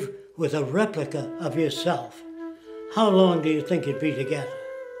live with a replica of yourself? How long do you think you'd be together?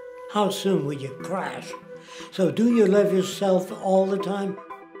 How soon would you crash? So do you love yourself all the time?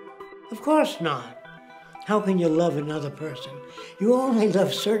 Of course not. How can you love another person? You only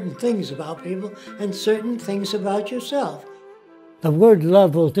love certain things about people and certain things about yourself. The word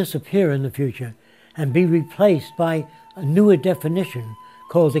love will disappear in the future and be replaced by a newer definition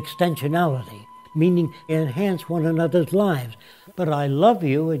called extensionality, meaning enhance one another's lives. But I love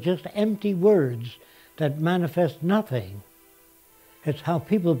you are just empty words that manifest nothing. It's how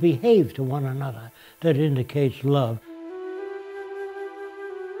people behave to one another that indicates love.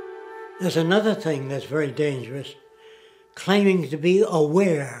 There's another thing that's very dangerous, claiming to be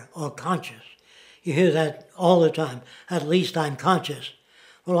aware or conscious. You hear that all the time, at least I'm conscious.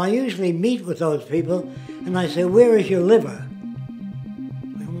 Well, I usually meet with those people and I say, where is your liver?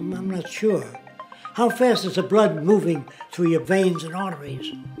 I'm not sure. How fast is the blood moving through your veins and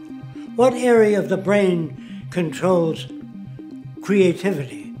arteries? What area of the brain controls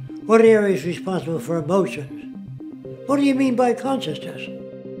creativity? What area is responsible for emotions? What do you mean by consciousness?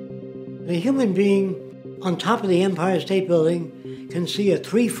 The human being on top of the Empire State Building can see a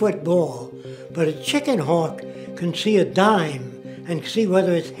 3-foot ball, but a chicken hawk can see a dime and see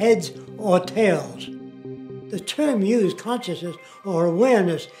whether it's heads or tails. The term used, consciousness or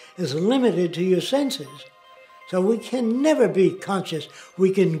awareness, is limited to your senses. So we can never be conscious.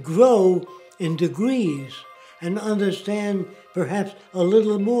 We can grow in degrees and understand perhaps a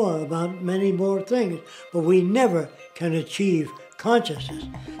little more about many more things, but we never can achieve consciousness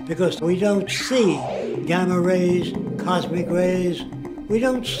because we don't see gamma rays, cosmic rays. We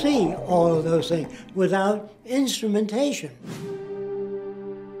don't see all of those things without instrumentation.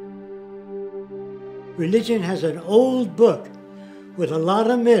 Religion has an old book with a lot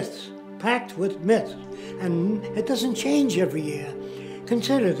of myths, packed with myths, and it doesn't change every year.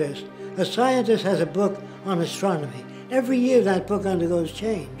 Consider this. A scientist has a book on astronomy. Every year that book undergoes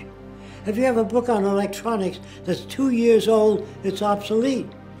change. If you have a book on electronics that's 2 years old, it's obsolete.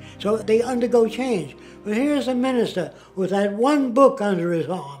 So they undergo change. But here's a minister with that one book under his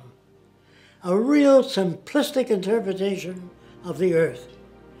arm. A real simplistic interpretation of the earth.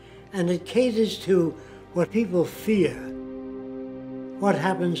 And it caters to what people fear. What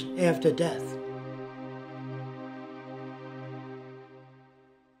happens after death?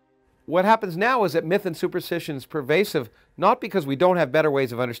 What happens now is that myth and superstition is pervasive, not because we don't have better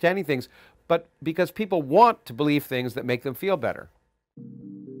ways of understanding things, but because people want to believe things that make them feel better.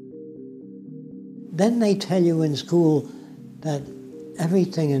 Then they tell you in school that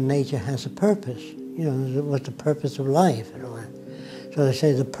everything in nature has a purpose. You know, what's the purpose of life? So they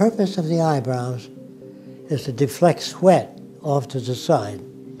say the purpose of the eyebrows is to deflect sweat off to the side.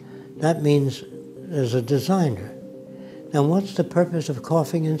 That means there's a designer. Now, what's the purpose of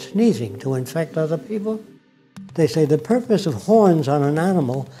coughing and sneezing? To infect other people? They say the purpose of horns on an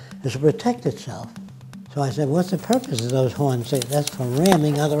animal is to protect itself. So I said, what's the purpose of those horns? They say, that's for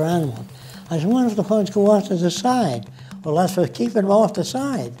ramming other animals. I said, what if the horns go off to the side? Well, that's for keeping them off the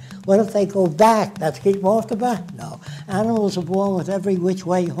side. What if they go back? That's keep them off the back? No. Animals are born with every which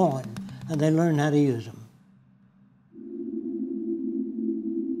way horn, and they learn how to use them.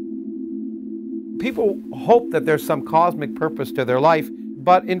 People hope that there's some cosmic purpose to their life,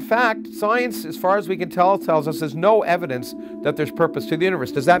 but in fact, science, as far as we can tell, tells us there's no evidence that there's purpose to the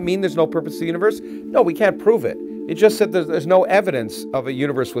universe. Does that mean there's no purpose to the universe? No, we can't prove it. It just said there's no evidence of a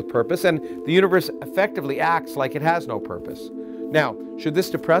universe with purpose, and the universe effectively acts like it has no purpose. Now, should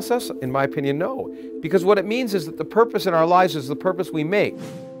this depress us? In my opinion, no. Because what it means is that the purpose in our lives is the purpose we make.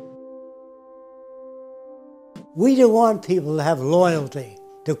 We don't want people to have loyalty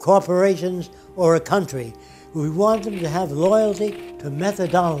to corporations or a country. We want them to have loyalty to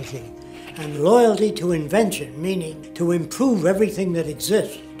methodology and loyalty to invention, meaning to improve everything that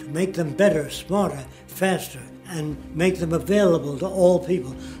exists, to make them better, smarter, faster, and make them available to all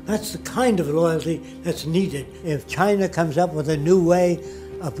people. That's the kind of loyalty that's needed. If China comes up with a new way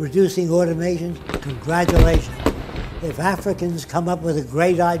of producing automations, congratulations. If Africans come up with a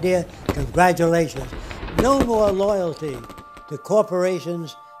great idea, congratulations. No more loyalty to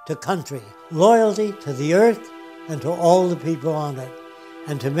corporations, to country. Loyalty to the earth and to all the people on it,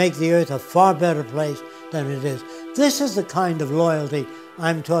 and to make the earth a far better place than it is. This is the kind of loyalty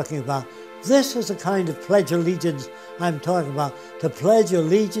I'm talking about. This is the kind of pledge allegiance I'm talking about, to pledge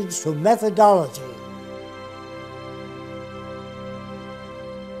allegiance to methodology.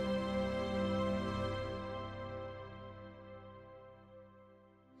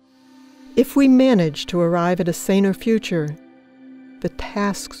 If we manage to arrive at a saner future, the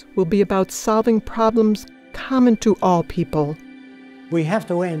tasks will be about solving problems common to all people. We have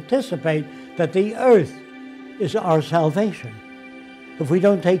to anticipate that the earth is our salvation. If we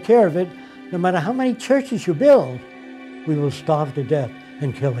don't take care of it, no matter how many churches you build, we will starve to death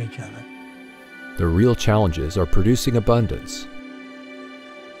and kill each other. The real challenges are producing abundance,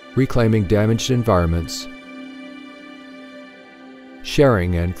 reclaiming damaged environments,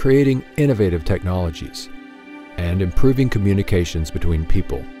 sharing and creating innovative technologies, and improving communications between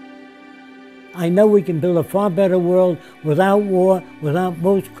people. I know we can build a far better world without war, without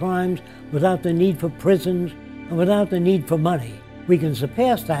most crimes, without the need for prisons, and without the need for money. We can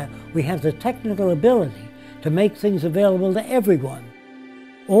surpass that. We have the technical ability to make things available to everyone.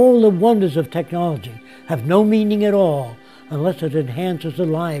 All the wonders of technology have no meaning at all unless it enhances the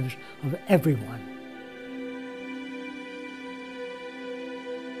lives of everyone.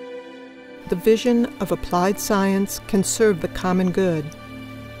 The vision of applied science can serve the common good.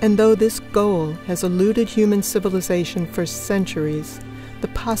 And though this goal has eluded human civilization for centuries, the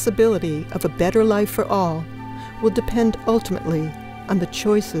possibility of a better life for all will depend ultimately on the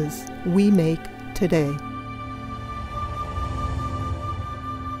choices we make today.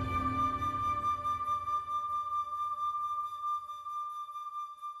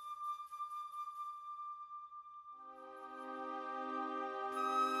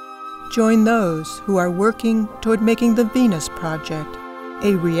 Join those who are working toward making the Venus Project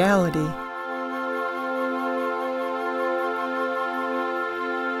a reality.